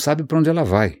natureza não sabe para onde ela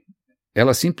vai,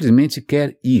 ela simplesmente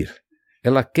quer ir.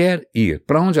 Ela quer ir.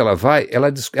 Para onde ela vai,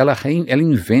 ela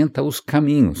inventa os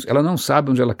caminhos. Ela não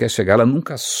sabe onde ela quer chegar, ela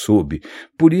nunca soube.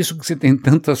 Por isso que você tem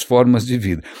tantas formas de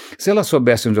vida. Se ela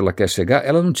soubesse onde ela quer chegar,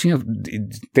 ela não tinha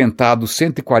tentado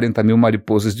 140 mil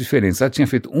mariposas diferentes. Ela tinha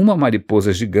feito uma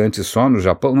mariposa gigante só no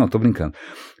Japão. Não, estou brincando.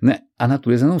 Né? A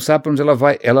natureza não sabe para onde ela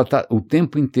vai. Ela está o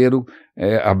tempo inteiro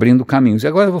abrindo caminhos. E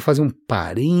agora eu vou fazer um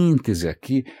parêntese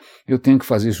aqui. Eu tenho que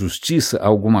fazer justiça a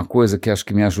alguma coisa que acho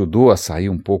que me ajudou a sair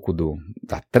um pouco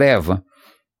da treva.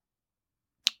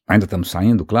 Ainda estamos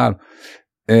saindo, claro.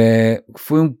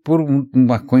 Foi por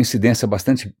uma coincidência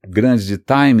bastante grande de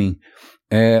timing.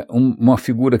 uma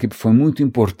figura que foi muito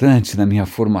importante na minha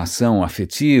formação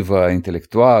afetiva,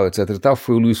 intelectual, etc. e tal,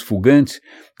 foi o Luiz Fulgante,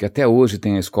 que até hoje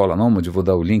tem a Escola Nômade, vou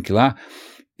dar o link lá.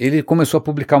 Ele começou a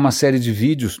publicar uma série de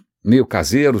vídeos meio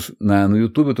caseiros no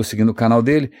YouTube, eu estou seguindo o canal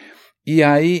dele, e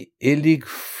aí ele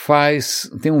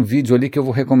tem um vídeo ali que eu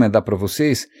vou recomendar para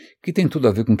vocês, que tem tudo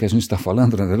a ver com o que a gente está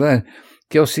falando, na verdade,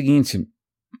 que é o seguinte: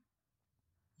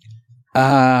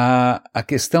 a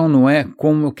questão não é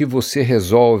como que você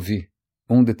resolve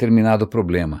um determinado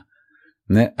problema,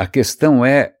 né? A questão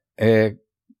é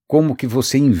como que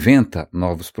você inventa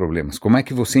novos problemas, como é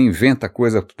que você inventa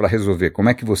coisa para resolver, como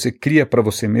é que você cria para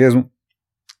você mesmo,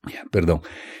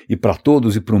 e para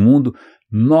todos e para o mundo,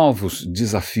 novos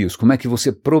desafios, como é que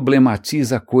você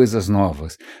problematiza coisas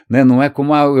novas, né? Não é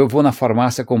como eu vou na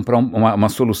farmácia comprar uma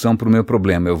solução para o meu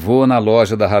problema, eu vou na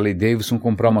loja da Harley Davidson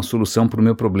comprar uma solução para o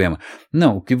meu problema.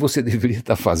 Não, o que você deveria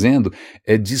estar fazendo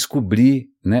é descobrir,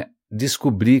 né?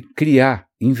 Criar,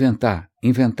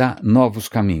 inventar novos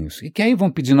caminhos, e que aí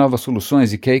vão pedir novas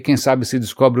soluções, e que aí quem sabe se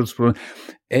descobre outros problemas.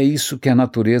 É isso que a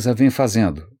natureza vem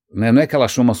fazendo. Não é que ela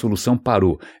achou uma solução,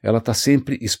 parou. Ela está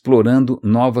sempre explorando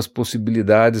novas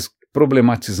possibilidades,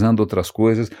 problematizando outras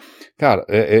coisas. Cara,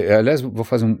 aliás, vou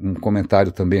fazer um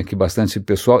comentário também aqui bastante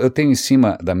pessoal. Eu tenho em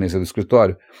cima da mesa do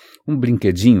escritório um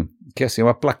brinquedinho, que é assim,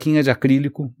 uma plaquinha de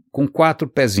acrílico com 4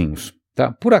 pezinhos.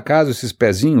 Tá? Por acaso, esses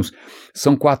pezinhos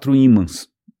são 4 ímãs.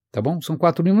 Tá bom? São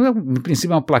 4 ímãs, no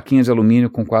princípio é uma plaquinha de alumínio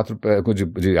com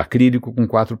de acrílico com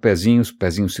 4 pezinhos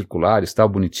circulares, tal,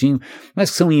 bonitinho,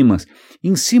 mas que são ímãs.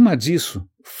 Em cima disso,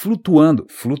 flutuando,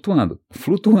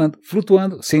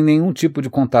 sem nenhum tipo de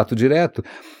contato direto,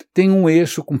 tem um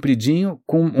eixo compridinho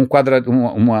com um quadrado,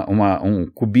 um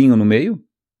cubinho no meio.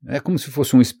 É como se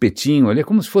fosse um espetinho ali, é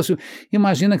como se fosse...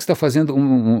 Imagina que você está fazendo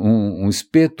um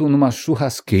espeto numa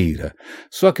churrasqueira.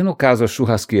 Só que no caso a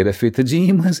churrasqueira é feita de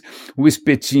ímãs, o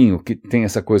espetinho, que tem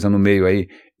essa coisa no meio aí,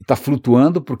 está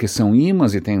flutuando porque são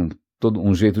ímãs e tem todo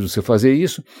um jeito de você fazer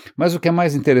isso. Mas o que é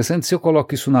mais interessante, se eu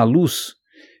coloco isso na luz,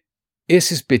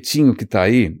 esse espetinho que está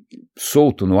aí,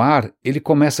 solto no ar, ele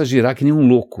começa a girar que nem um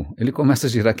louco.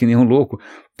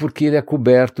 Porque ele é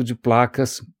coberto de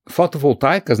placas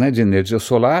fotovoltaicas, né, de energia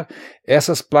solar.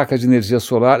 Essas placas de energia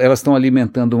solar, elas estão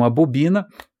alimentando uma bobina.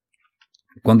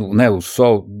 Quando, né,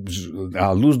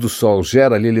 a luz do sol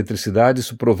gera ali eletricidade,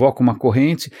 isso provoca uma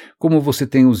corrente. Como você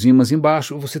tem os ímãs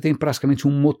embaixo, você tem praticamente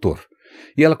um motor.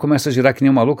 E ela começa a girar que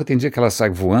nem uma louca, tem dia que ela sai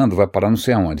voando, vai parar não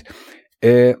sei aonde.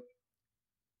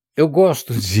 Eu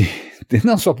gosto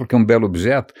não só porque é um belo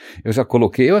objeto, eu já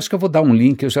coloquei, eu acho que eu vou dar um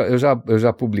link, eu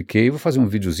já publiquei, vou fazer um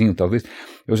videozinho talvez,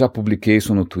 eu já publiquei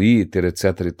isso no Twitter, etc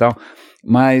e tal,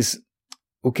 mas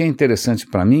o que é interessante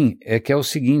para mim é que é o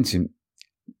seguinte,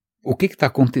 o que está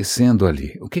acontecendo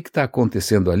ali? O que está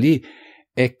acontecendo ali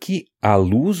é que a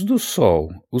luz do Sol,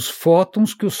 os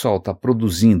fótons que o Sol está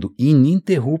produzindo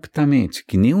ininterruptamente,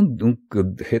 que nem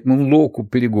um louco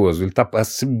perigoso, ele está há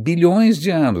bilhões de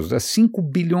anos, há 5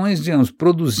 bilhões de anos,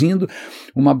 produzindo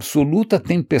uma absoluta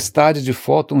tempestade de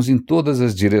fótons em todas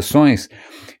as direções.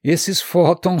 Esses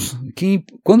fótons, que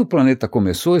quando o planeta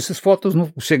começou, esses fótons não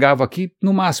chegavam aqui,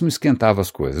 no máximo esquentava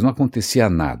as coisas, não acontecia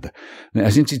nada. A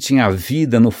gente tinha a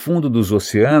vida no fundo dos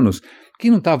oceanos, que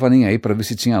não estava nem aí para ver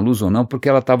se tinha luz ou não, porque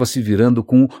ela estava se virando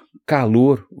com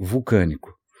calor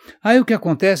vulcânico. Aí o que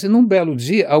acontece? Num belo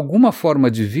dia, alguma forma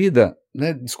de vida,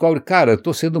 né, descobre, cara, eu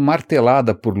estou sendo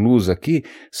martelada por luz aqui,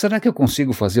 será que eu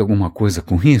consigo fazer alguma coisa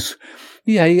com isso?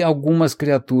 E aí algumas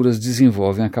criaturas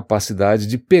desenvolvem a capacidade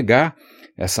de pegar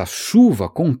essa chuva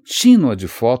contínua de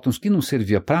fótons que não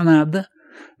servia para nada,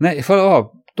 né, e fala,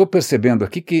 estou percebendo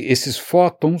aqui que esses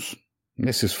fótons,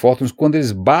 quando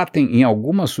eles batem em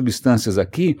algumas substâncias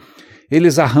aqui,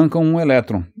 eles arrancam um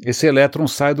elétron. Esse elétron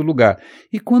sai do lugar.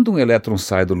 E quando um elétron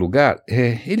sai do lugar,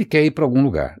 ele quer ir para algum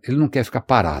lugar. Ele não quer ficar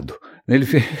parado. Ele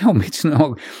realmente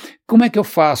não... Como é que eu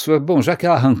faço? Bom, já que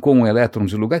ela arrancou um elétron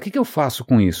de lugar, o que eu faço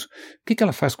com isso? O que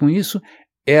ela faz com isso?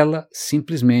 Ela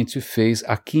simplesmente fez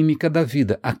a química da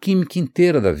vida, a química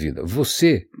inteira da vida.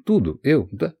 Você, tudo, eu,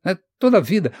 toda a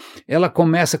vida. Ela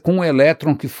começa com um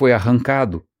elétron que foi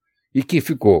arrancado e que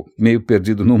ficou meio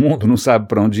perdido no mundo, não sabe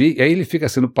para onde ir, e aí ele fica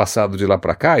sendo passado de lá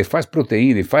para cá, e faz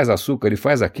proteína, e faz açúcar, e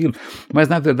faz aquilo, mas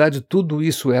na verdade tudo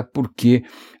isso é porque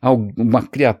uma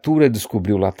criatura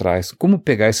descobriu lá atrás como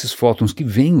pegar esses fótons que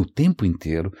vêm o tempo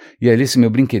inteiro, e ali esse meu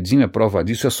brinquedinho é prova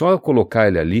disso, é só eu colocar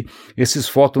ele ali, esses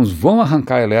fótons vão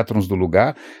arrancar elétrons do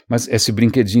lugar, mas esse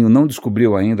brinquedinho não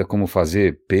descobriu ainda como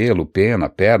fazer pelo, pena,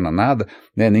 perna, nada,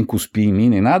 né, nem cuspir em mim,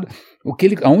 nem nada.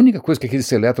 A única coisa que aquele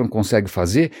elétron consegue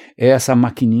fazer é essa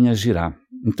maquininha girar.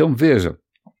 Então veja,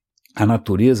 a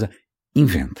natureza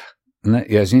inventa. né?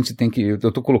 E a gente tem que, eu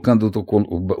estou colocando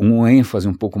um ênfase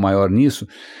um pouco maior nisso,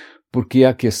 porque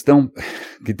a questão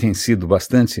que tem sido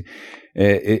bastante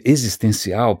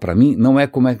existencial para mim não é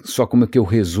só como é que eu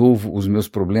resolvo os meus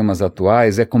problemas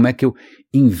atuais, é como é que eu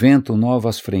invento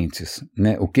novas frentes,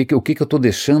 né? O que eu estou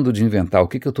deixando de inventar, o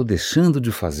que eu estou deixando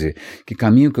de fazer, que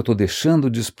caminho que eu estou deixando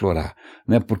de explorar,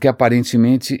 né? Porque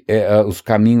aparentemente os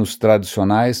caminhos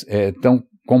tradicionais estão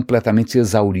completamente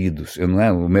exauridos, não é?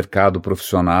 O mercado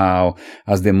profissional,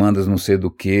 as demandas não sei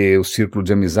do que, o círculo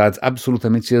de amizades,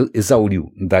 absolutamente exauriu.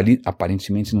 Dali,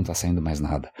 aparentemente, não está saindo mais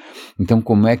nada. Então,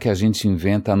 como é que a gente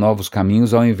inventa novos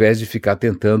caminhos ao invés de ficar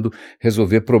tentando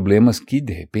resolver problemas que,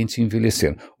 de repente,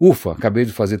 envelheceram? Ufa, acabei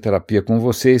de fazer terapia com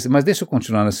vocês, mas deixa eu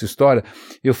continuar nessa história.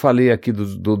 Eu falei aqui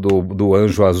do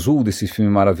Anjo Azul, desse filme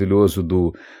maravilhoso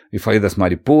e falei das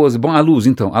mariposas. Bom, a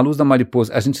luz da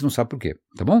mariposa, a gente não sabe por quê,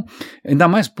 tá bom? Ainda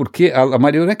mais porque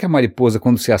não é que a mariposa,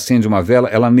 quando se acende uma vela,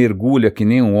 ela mergulha que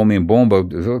nem um homem-bomba,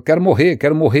 eu quero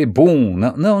morrer, bum,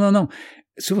 não.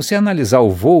 Se você analisar o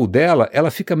voo dela,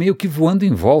 ela fica meio que voando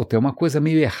em volta, é uma coisa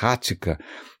meio errática.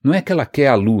 Não é que ela quer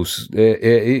a luz,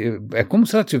 é como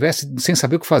se ela estivesse sem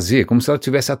saber o que fazer, como se ela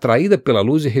estivesse atraída pela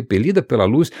luz e repelida pela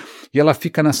luz, e ela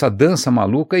fica nessa dança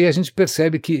maluca, e a gente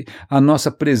percebe que a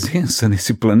nossa presença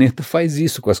nesse planeta faz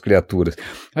isso com as criaturas.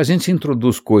 A gente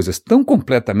introduz coisas tão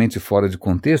completamente fora de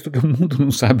contexto que o mundo não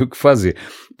sabe o que fazer.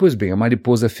 Pois bem, a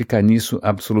mariposa fica nisso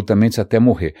absolutamente até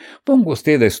morrer. Bom,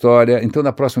 gostei da história, então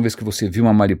da próxima vez que você viu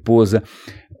uma mariposa,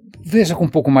 veja com um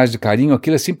pouco mais de carinho,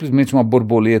 aquilo é simplesmente uma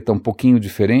borboleta um pouquinho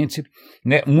diferente,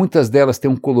 né? Muitas delas têm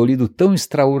um colorido tão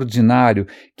extraordinário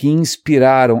que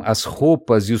inspiraram as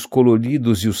roupas e os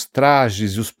coloridos e os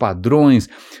trajes e os padrões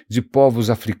de povos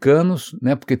africanos,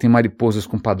 né? Porque tem mariposas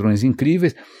com padrões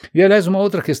incríveis. E, aliás, uma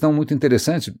outra questão muito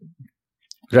interessante,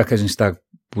 já que a gente está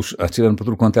atirando para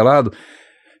tudo quanto é lado,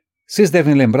 vocês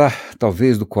devem lembrar,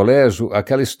 talvez, do colégio,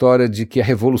 aquela história de que a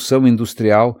Revolução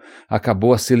Industrial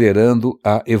acabou acelerando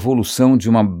a evolução de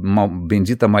uma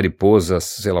bendita mariposa,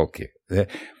 sei lá o quê.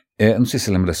 Não sei se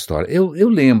você lembra dessa história. Eu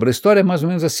lembro, a história é mais ou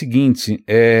menos a seguinte,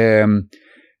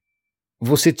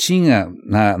 você tinha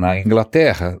na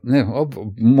Inglaterra, né,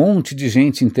 um monte de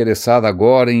gente interessada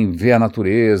agora em ver a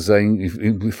natureza,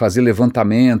 em fazer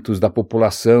levantamentos da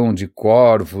população de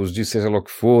corvos, de seja lá o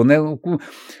que for, né,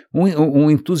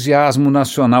 um entusiasmo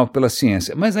nacional pela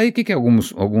ciência. Mas aí o que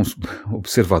alguns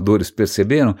observadores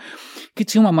perceberam? Que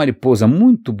tinha uma mariposa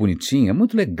muito bonitinha,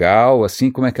 muito legal,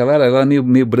 assim, como é que ela era? Ela era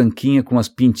meio branquinha, com umas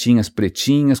pintinhas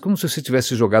pretinhas, como se você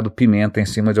tivesse jogado pimenta em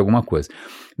cima de alguma coisa.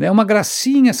 É uma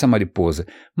gracinha essa mariposa,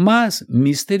 mas,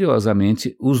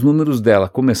 misteriosamente, os números dela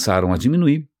começaram a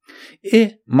diminuir,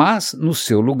 mas, no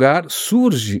seu lugar,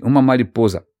 surge uma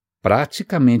mariposa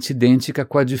praticamente idêntica,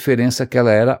 com a diferença que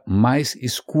ela era mais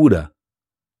escura.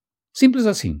 Simples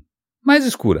assim, mais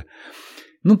escura.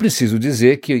 Não preciso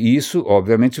dizer que isso,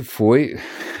 obviamente, foi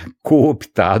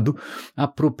cooptado,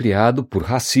 apropriado por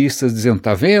racistas, dizendo,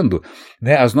 tá vendo?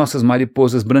 Né, as nossas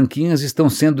mariposas branquinhas estão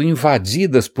sendo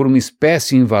invadidas por uma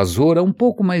espécie invasora um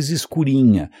pouco mais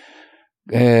escurinha.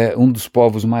 Um dos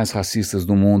povos mais racistas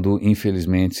do mundo,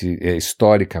 infelizmente,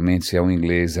 historicamente, é o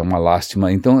inglês, é uma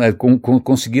lástima. Então,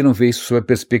 conseguiram ver isso sob a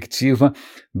perspectiva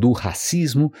do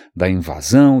racismo, da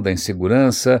invasão, da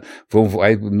insegurança.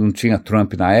 Aí não tinha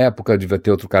Trump na época, devia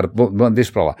ter outro cara, bom,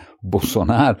 deixa pra lá,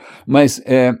 Bolsonaro, mas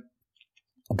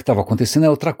o que estava acontecendo é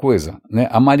outra coisa, né?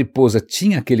 A mariposa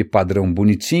tinha aquele padrão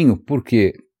bonitinho,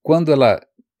 porque quando ela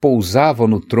pousava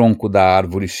no tronco da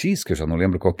árvore X, que eu já não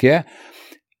lembro qual que é,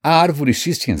 a árvore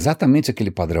X tinha exatamente aquele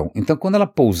padrão. Então, quando ela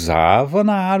pousava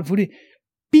na árvore,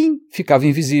 pim, ficava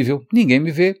invisível. Ninguém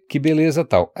me vê, que beleza,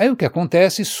 tal. Aí o que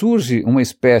acontece? Surge uma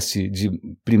espécie de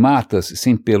primatas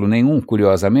sem pelo nenhum,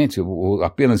 curiosamente, ou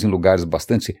apenas em lugares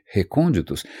bastante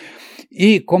recônditos,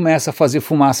 e começa a fazer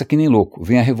fumaça que nem louco.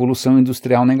 Vem a Revolução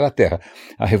Industrial na Inglaterra.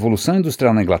 A Revolução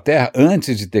Industrial na Inglaterra,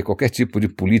 antes de ter qualquer tipo de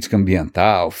política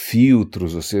ambiental,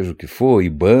 filtros, ou seja o que for,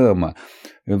 IBAMA,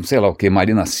 sei lá o que,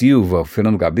 Marina Silva,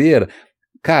 Fernando Gabeira,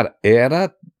 cara,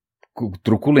 era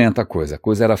truculenta a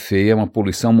coisa era feia, uma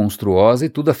poluição monstruosa e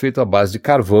tudo feito à base de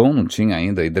carvão, não tinha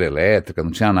ainda hidrelétrica,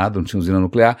 não tinha nada, não tinha usina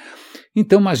nuclear.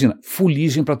 Então imagina,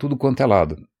 fuligem para tudo quanto é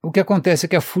lado. O que acontece é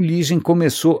que a fuligem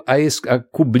começou a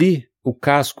cobrir o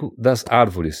casco das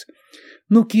árvores.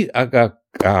 No que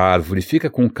a árvore fica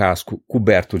com o casco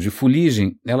coberto de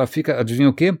fuligem, ela fica, adivinha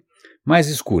o quê? Mais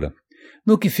escura.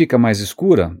 No que fica mais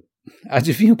escura,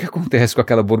 adivinha o que acontece com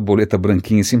aquela borboleta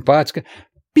branquinha e simpática?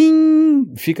 Pim!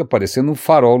 Fica parecendo um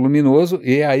farol luminoso,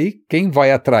 e aí quem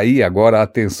vai atrair agora a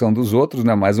atenção dos outros,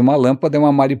 não é mais uma lâmpada, é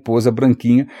uma mariposa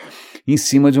branquinha em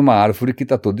cima de uma árvore que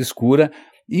está toda escura.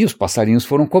 E os passarinhos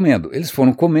foram comendo. Eles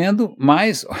foram comendo,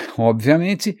 mas,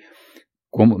 obviamente,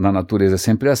 como na natureza é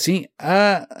sempre assim,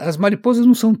 as mariposas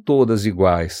não são todas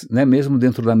iguais, né? Mesmo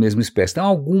dentro da mesma espécie. Então,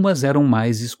 algumas eram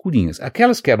mais escurinhas.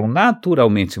 Aquelas que eram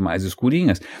naturalmente mais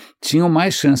escurinhas tinham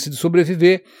mais chance de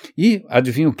sobreviver e,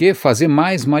 adivinha o quê? Fazer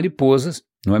mais mariposas,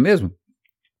 não é mesmo?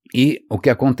 E o que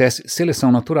acontece?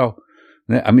 Seleção natural.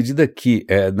 Né? À medida que,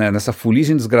 nessa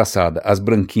fuligem desgraçada, as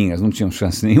branquinhas não tinham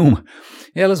chance nenhuma,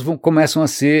 elas começam a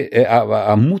ser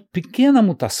pequena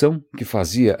mutação que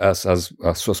fazia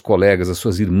as suas colegas, as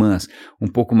suas irmãs, um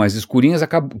pouco mais escurinhas,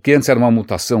 que antes era uma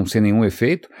mutação sem nenhum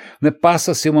efeito, né?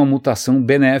 Passa a ser uma mutação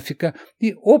benéfica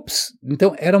e,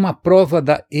 então era uma prova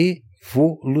da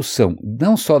evolução,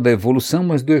 não só da evolução,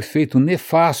 mas do efeito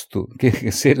nefasto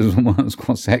que seres humanos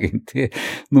conseguem ter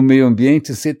no meio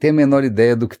ambiente sem ter a menor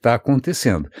ideia do que está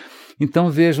acontecendo.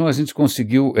 Então vejam, a gente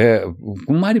conseguiu,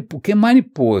 que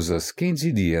mariposas, quem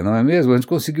diria, não é mesmo? A gente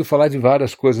conseguiu falar de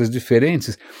várias coisas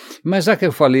diferentes, mas já que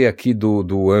eu falei aqui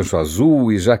do anjo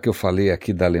azul, e já que eu falei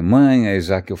aqui da Alemanha, e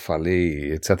já que eu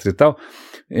falei etc e tal,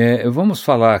 vamos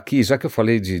falar aqui, já que eu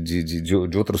falei de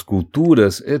outras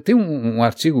culturas, tem um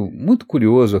artigo muito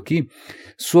curioso aqui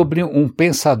sobre um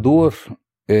pensador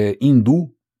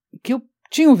hindu, que eu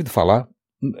tinha ouvido falar,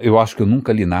 eu acho que eu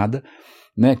nunca li nada,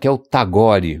 né, que é o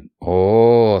Tagore.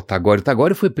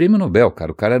 Tagore foi prêmio Nobel,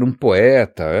 cara. O cara era um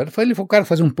poeta, o cara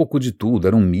fazia um pouco de tudo,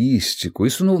 era um místico,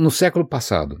 isso no século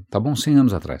passado, tá bom? 100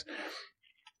 anos atrás.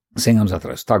 100 anos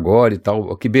atrás, Tagore e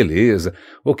tal, que beleza,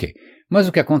 ok. Mas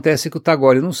o que acontece é que o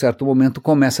Tagore, num certo momento,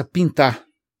 começa a pintar.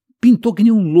 Pintou que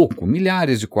nem um louco,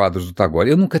 milhares de quadros do Tagore.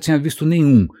 Eu nunca tinha visto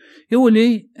nenhum. Eu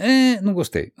olhei, não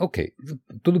gostei. Ok,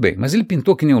 tudo bem. Mas ele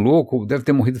pintou que nem um louco, deve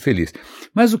ter morrido feliz.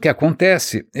 Mas o que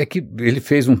acontece é que ele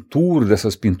fez um tour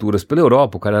dessas pinturas pela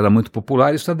Europa, o cara era muito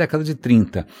popular, isso na década de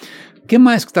 30. O que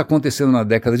mais que está acontecendo na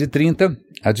década de 30?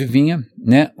 Adivinha,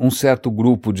 né? Um certo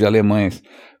grupo de alemães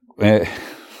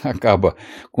acaba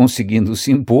conseguindo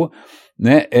se impor,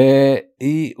 né?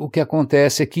 E o que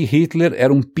acontece é que Hitler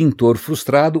era um pintor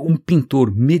frustrado, um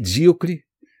pintor medíocre,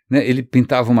 né? Ele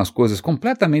pintava umas coisas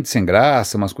completamente sem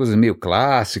graça, umas coisas meio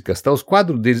clássicas, tá? Os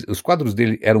quadros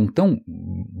dele eram tão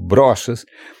broxas,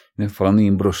 né? Falando em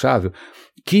imbrochável,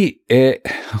 que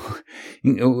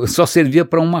só servia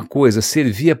para uma coisa,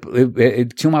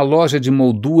 tinha uma loja de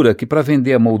moldura que para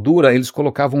vender a moldura eles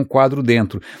colocavam um quadro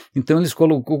dentro, então eles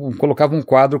colocavam um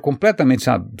quadro completamente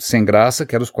sem graça,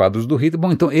 que eram os quadros do Hitler.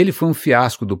 Bom, então ele foi um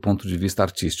fiasco do ponto de vista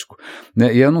artístico,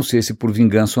 né? E eu não sei se por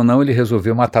vingança ou não ele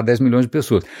resolveu matar 10 milhões de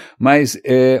pessoas, mas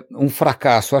um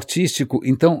fracasso artístico.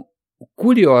 Então,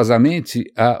 curiosamente,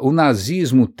 o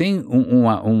nazismo tem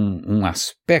um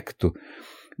aspecto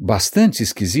bastante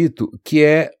esquisito, que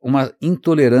é uma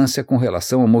intolerância com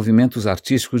relação a movimentos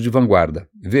artísticos de vanguarda.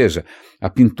 Veja,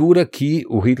 a pintura que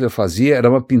o Hitler fazia era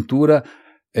uma pintura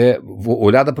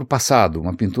olhada para o passado,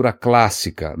 uma pintura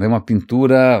clássica, né, uma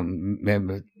pintura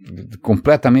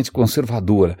completamente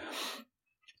conservadora.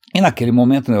 E naquele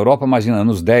momento na Europa, imagina,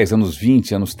 anos 10, anos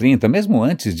 20, anos 30, mesmo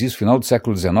antes disso, final do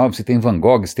século XIX, você tem Van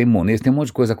Gogh, você tem Monet, você tem um monte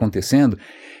de coisa acontecendo,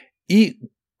 e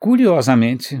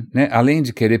curiosamente, né, além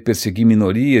de querer perseguir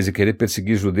minorias e querer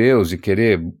perseguir judeus e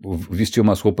querer vestir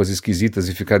umas roupas esquisitas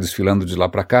e ficar desfilando de lá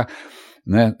para cá,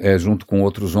 né, junto com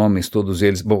outros homens, todos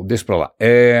eles, bom, deixa para lá.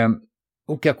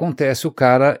 O que acontece, o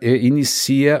cara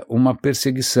inicia uma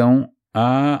perseguição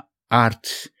à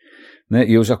arte, né,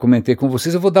 e eu já comentei com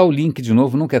vocês, eu vou dar o link de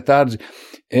novo, nunca é tarde.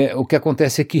 O que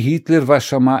acontece é que Hitler vai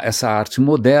chamar essa arte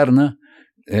moderna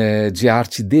de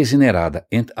arte degenerada,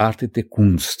 Arte der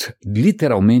Kunst,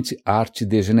 literalmente arte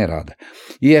degenerada.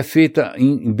 E é feita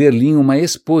em Berlim uma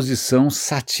exposição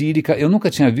satírica, eu nunca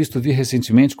tinha visto, vi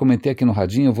recentemente, comentei aqui no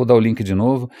Radinho, eu vou dar o link de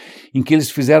novo, em que eles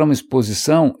fizeram uma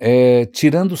exposição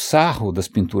tirando sarro das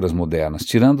pinturas modernas,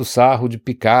 tirando sarro de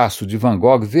Picasso, de Van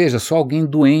Gogh. Veja, só alguém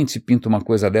doente pinta uma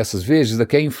coisa dessas, veja, isso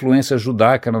daqui é a influência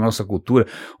judaica na nossa cultura,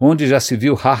 onde já se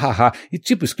viu ha-ha-ha, e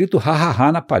tipo escrito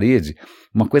ha-ha-ha na parede,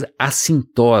 uma coisa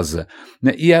assintosa,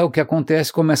 né? E aí o que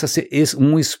acontece, começa a ser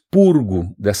um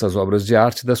expurgo dessas obras de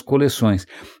arte das coleções.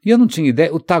 E eu não tinha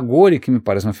ideia, o Tagore, que me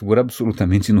parece uma figura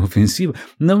absolutamente inofensiva,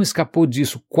 não escapou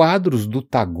disso. Quadros do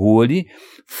Tagore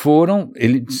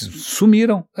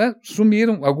sumiram,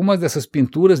 algumas dessas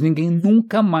pinturas ninguém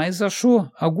nunca mais achou,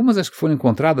 algumas acho que foram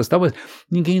encontradas, mas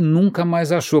ninguém nunca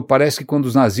mais achou. Parece que quando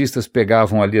os nazistas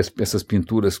pegavam ali essas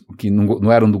pinturas que não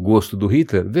eram do gosto do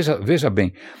Hitler, veja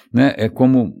bem, né?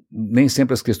 Como nem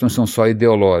sempre as questões são só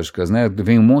ideológicas, né?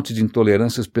 Vem um monte de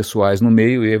intolerâncias pessoais no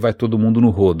meio e aí vai todo mundo no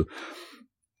rodo.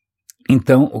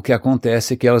 Então, o que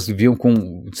acontece é que elas viviam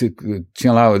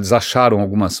tinha lá, eles acharam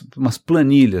umas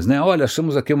planilhas, né? Olha,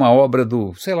 achamos aqui uma obra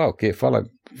do, sei lá o quê, fala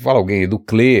alguém, do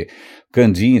Klee,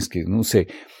 Kandinsky, não sei.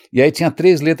 E aí tinha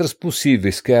 3 letras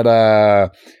possíveis, que era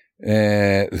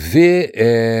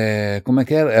como é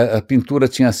que era? A pintura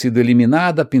tinha sido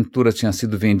eliminada, a pintura tinha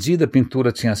sido vendida, a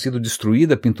pintura tinha sido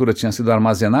destruída, a pintura tinha sido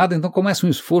armazenada, então começa um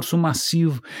esforço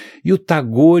massivo, e o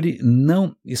Tagore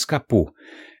não escapou.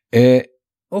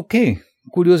 Ok,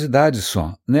 curiosidade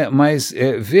só, né? Mas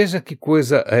veja que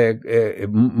coisa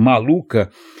maluca.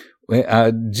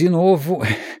 De novo,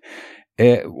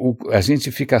 a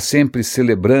gente fica sempre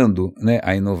celebrando, né,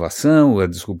 a inovação, a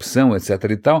disrupção, etc.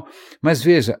 e tal, mas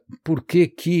veja, por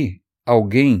que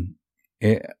alguém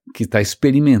que está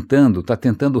experimentando, está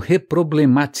tentando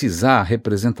reproblematizar a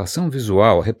representação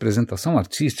visual, a representação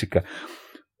artística,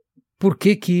 por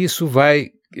que isso vai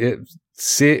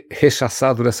ser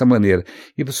rechaçado dessa maneira?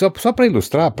 E só para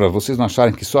ilustrar, para vocês não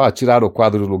acharem que só tiraram o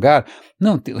quadro do lugar,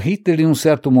 não, Hitler em um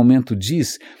certo momento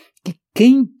diz que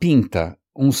quem pinta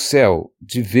um céu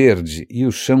de verde e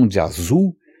o chão de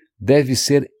azul deve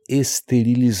ser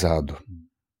esterilizado.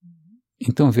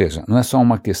 Então veja, não é só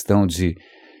uma questão de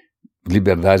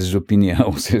liberdade de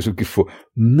opinião, seja o que for.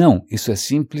 Não, isso é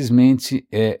simplesmente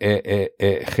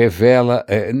revela,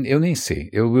 eu nem sei,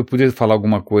 eu poderia falar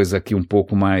alguma coisa aqui um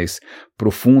pouco mais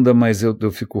profunda, mas eu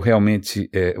fico realmente,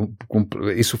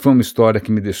 isso foi uma história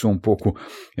que me deixou um pouco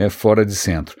fora de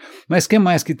centro. Mas o que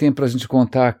mais que tem para a gente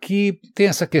contar aqui? Tem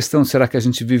essa questão, será que a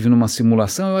gente vive numa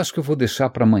simulação? Eu acho que eu vou deixar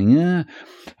para amanhã.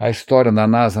 A história da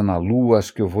NASA na Lua,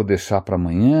 acho que eu vou deixar para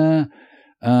amanhã.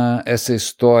 Essa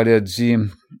história de...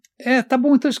 tá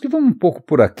bom, então acho que vamos um pouco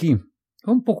por aqui.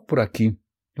 Vamos um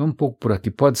pouco por aqui,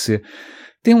 pode ser.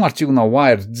 Tem um artigo na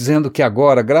Wired dizendo que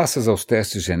agora, graças aos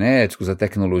testes genéticos, à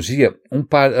tecnologia,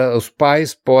 os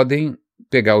pais podem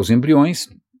pegar os embriões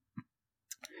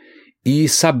e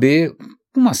saber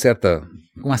uma certa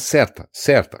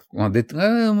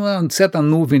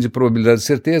nuvem de probabilidade de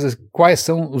certeza quais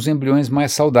são os embriões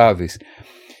mais saudáveis.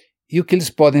 E o que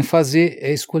eles podem fazer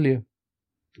é escolher.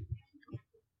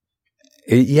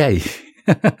 E aí?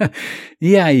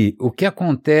 E aí, o que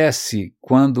acontece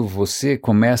quando você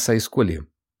começa a escolher?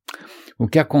 O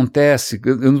que acontece,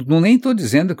 eu nem estou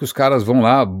dizendo que os caras vão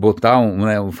lá botar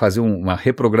fazer uma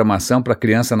reprogramação para a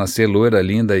criança nascer loira,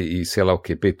 linda e sei lá o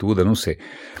que, peituda, não sei.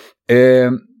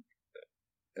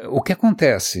 O que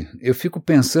acontece? Eu fico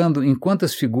pensando em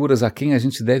quantas figuras a quem a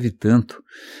gente deve tanto.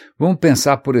 Vamos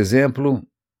pensar, por exemplo,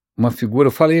 uma figura,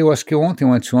 eu falei, eu acho que ontem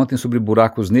ou anteontem, sobre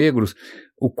buracos negros,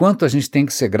 o quanto a gente tem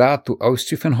que ser grato ao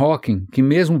Stephen Hawking, que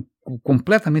mesmo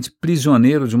completamente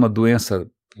prisioneiro de uma doença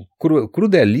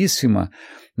crudelíssima,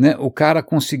 né, o cara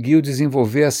conseguiu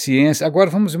desenvolver a ciência. Agora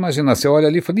vamos imaginar, você olha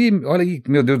ali e fala, olha aí,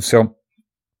 meu Deus do céu,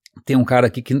 tem um cara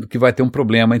aqui que vai ter um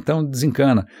problema, então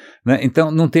desencana, né?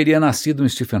 Então não teria nascido um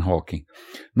Stephen Hawking,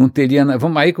 não teria,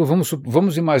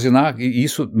 vamos imaginar que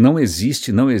isso não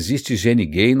existe gene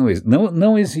gay, não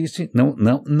existe,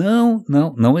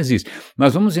 não existe.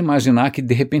 Nós vamos imaginar que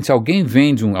de repente alguém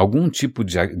vende algum tipo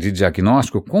de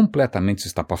diagnóstico completamente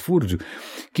estapafúrdio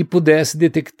que pudesse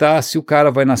detectar se o cara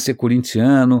vai nascer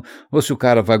corintiano ou se o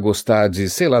cara vai gostar de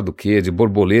sei lá do que, de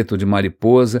borboleta ou de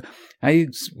mariposa. Aí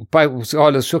o pai,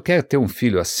 olha, o senhor quer ter um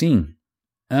filho assim?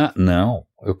 Não,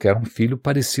 eu quero um filho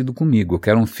parecido comigo, eu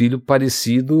quero um filho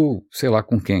parecido, sei lá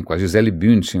com quem, com a Gisele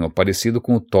Bündchen, ou parecido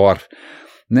com o Thor,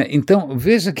 né? Então,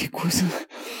 veja que coisa,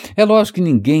 é lógico que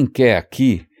ninguém quer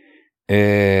aqui,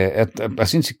 a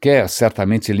gente quer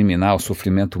certamente eliminar o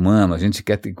sofrimento humano, a gente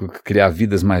quer criar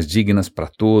vidas mais dignas para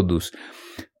todos,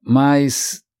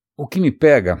 mas o que me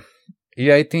pega... E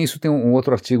aí tem um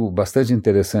outro artigo bastante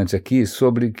interessante aqui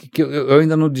sobre que eu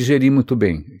ainda não digeri muito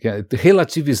bem,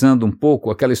 relativizando um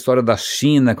pouco aquela história da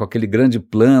China com aquele grande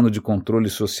plano de controle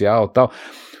social e tal.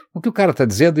 O que o cara está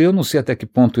dizendo, eu não sei até que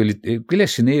ponto ele é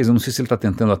chinês, eu não sei se ele está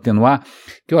tentando atenuar,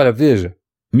 que olha, veja,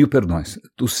 1000 perdões,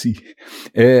 tossi.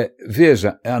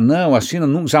 Veja, não, a China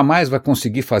jamais vai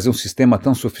conseguir fazer um sistema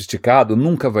tão sofisticado,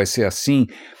 nunca vai ser assim.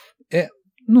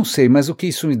 Não sei, mas o que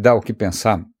isso me dá o que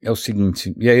pensar é o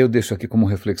seguinte, e aí eu deixo aqui como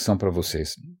reflexão para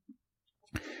vocês.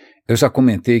 Eu já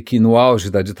comentei que no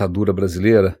auge da ditadura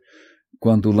brasileira,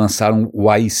 quando lançaram o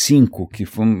AI-5, que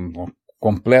foi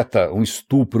um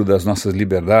estupro das nossas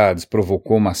liberdades,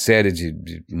 provocou uma série de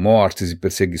mortes e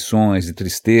perseguições, de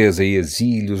tristeza e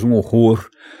exílios, um horror,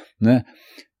 né?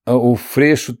 O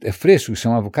Freixo, Freixo que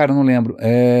chamava o cara, eu não lembro,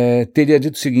 teria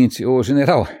dito o seguinte, ô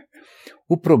general,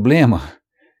 o problema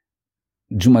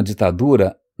de uma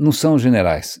ditadura não são os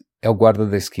generais, é o guarda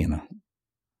da esquina.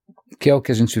 que é o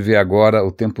que a gente vê agora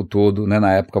o tempo todo, né,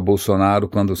 na época Bolsonaro,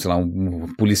 quando, sei lá, um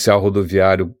policial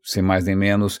rodoviário, sem mais nem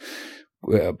menos,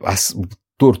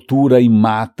 tortura e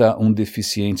mata um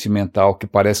deficiente mental que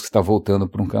parece que está voltando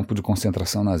para um campo de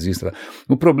concentração nazista.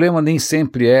 O problema nem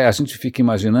sempre a gente fica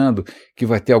imaginando que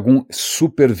vai ter algum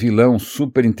super vilão,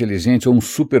 super inteligente, ou um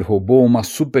super robô, uma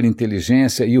super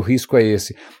inteligência, e o risco é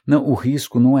esse. Não, o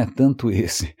risco não é tanto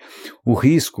esse. O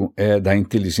risco da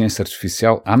inteligência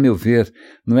artificial, a meu ver,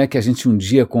 não é que a gente um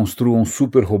dia construa um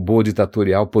super robô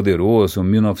ditatorial poderoso,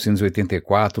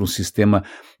 1984, um sistema,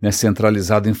 né,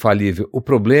 centralizado infalível. O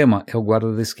problema é o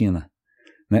guarda da esquina.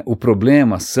 Né? O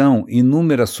problema são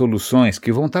inúmeras soluções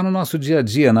que vão estar no nosso dia a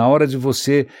dia, na hora de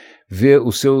você ver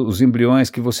os embriões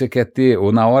que você quer ter,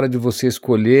 ou na hora de você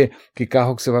escolher que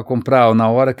carro que você vai comprar, ou na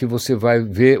hora que você vai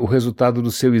ver o resultado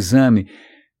do seu exame.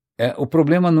 O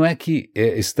problema não é que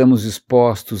estamos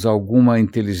expostos a alguma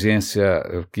inteligência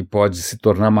que pode se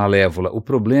tornar malévola. O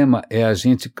problema é a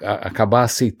gente acabar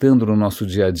aceitando no nosso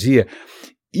dia a dia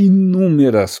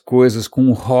inúmeras coisas com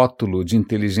um rótulo de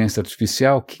inteligência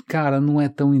artificial que, cara, não é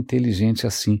tão inteligente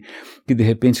assim, que de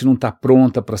repente não está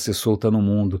pronta para ser solta no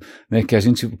mundo, né?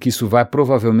 Que isso vai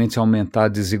provavelmente aumentar a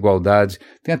desigualdade.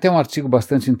 Tem até um artigo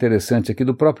bastante interessante aqui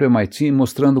do próprio MIT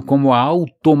mostrando como a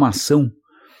automação,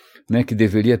 né, que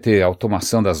deveria ter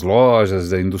automação das lojas,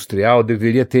 da industrial,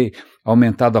 deveria ter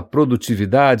aumentado a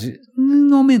produtividade,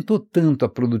 não aumentou tanto a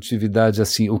produtividade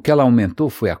assim. O que ela aumentou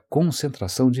foi a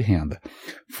concentração de renda,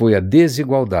 foi a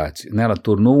desigualdade, né? Ela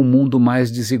tornou o mundo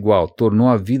mais desigual, tornou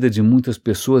a vida de muitas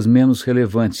pessoas menos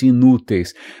relevante,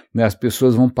 inúteis, né? As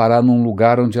pessoas vão parar num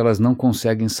lugar onde elas não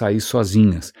conseguem sair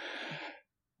sozinhas.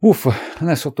 Ufa,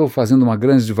 né? Só estou fazendo uma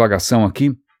grande divagação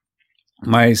aqui.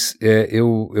 Mas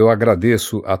eu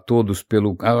agradeço a todos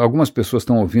algumas pessoas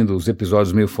estão ouvindo os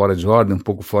episódios meio fora de ordem, um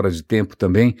pouco fora de tempo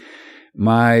também,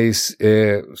 mas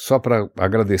só para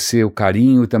agradecer o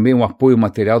carinho e também o apoio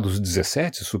material dos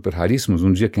 17 super raríssimos,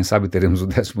 um dia quem sabe teremos o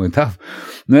 18º,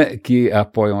 né, que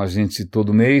apoiam a gente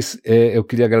todo mês. Eu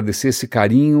queria agradecer esse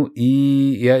carinho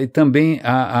e também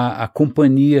a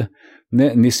companhia,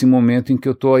 né, nesse momento em que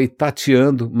eu estou aí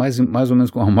tateando, mais ou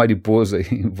menos com uma mariposa aí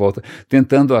em volta,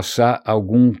 tentando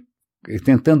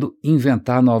tentando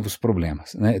inventar novos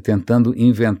problemas, né, tentando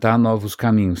inventar novos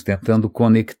caminhos, tentando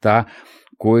conectar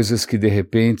coisas que de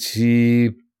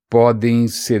repente podem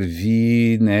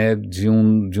servir, né, de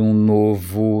um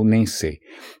novo, nem sei.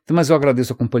 Então, mas eu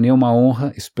agradeço a companhia, é uma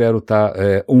honra, espero estar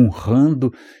honrando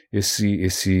esse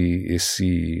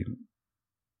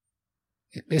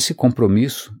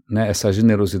compromisso, né, essa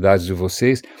generosidade de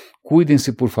vocês.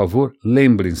 Cuidem-se, por favor,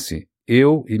 lembrem-se,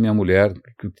 eu e minha mulher,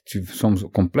 que somos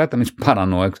completamente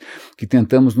paranoicos, que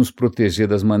tentamos nos proteger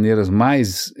das maneiras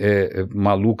mais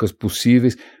malucas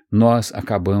possíveis, nós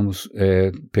acabamos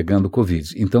pegando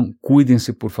Covid. Então,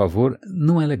 cuidem-se, por favor,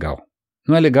 não é legal.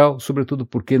 Não é legal, sobretudo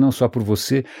porque não só por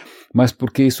você, mas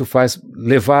porque isso faz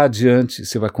levar adiante,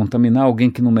 você vai contaminar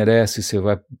alguém que não merece, você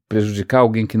vai prejudicar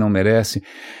alguém que não merece.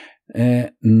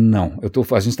 Não,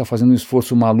 a gente está fazendo um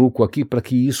esforço maluco aqui para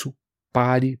que isso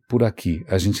pare por aqui.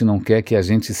 A gente não quer que a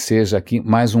gente seja aqui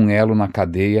mais um elo na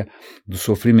cadeia do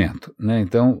sofrimento, né?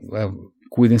 Então,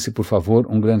 cuidem-se, por favor,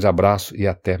 um grande abraço e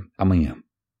até amanhã.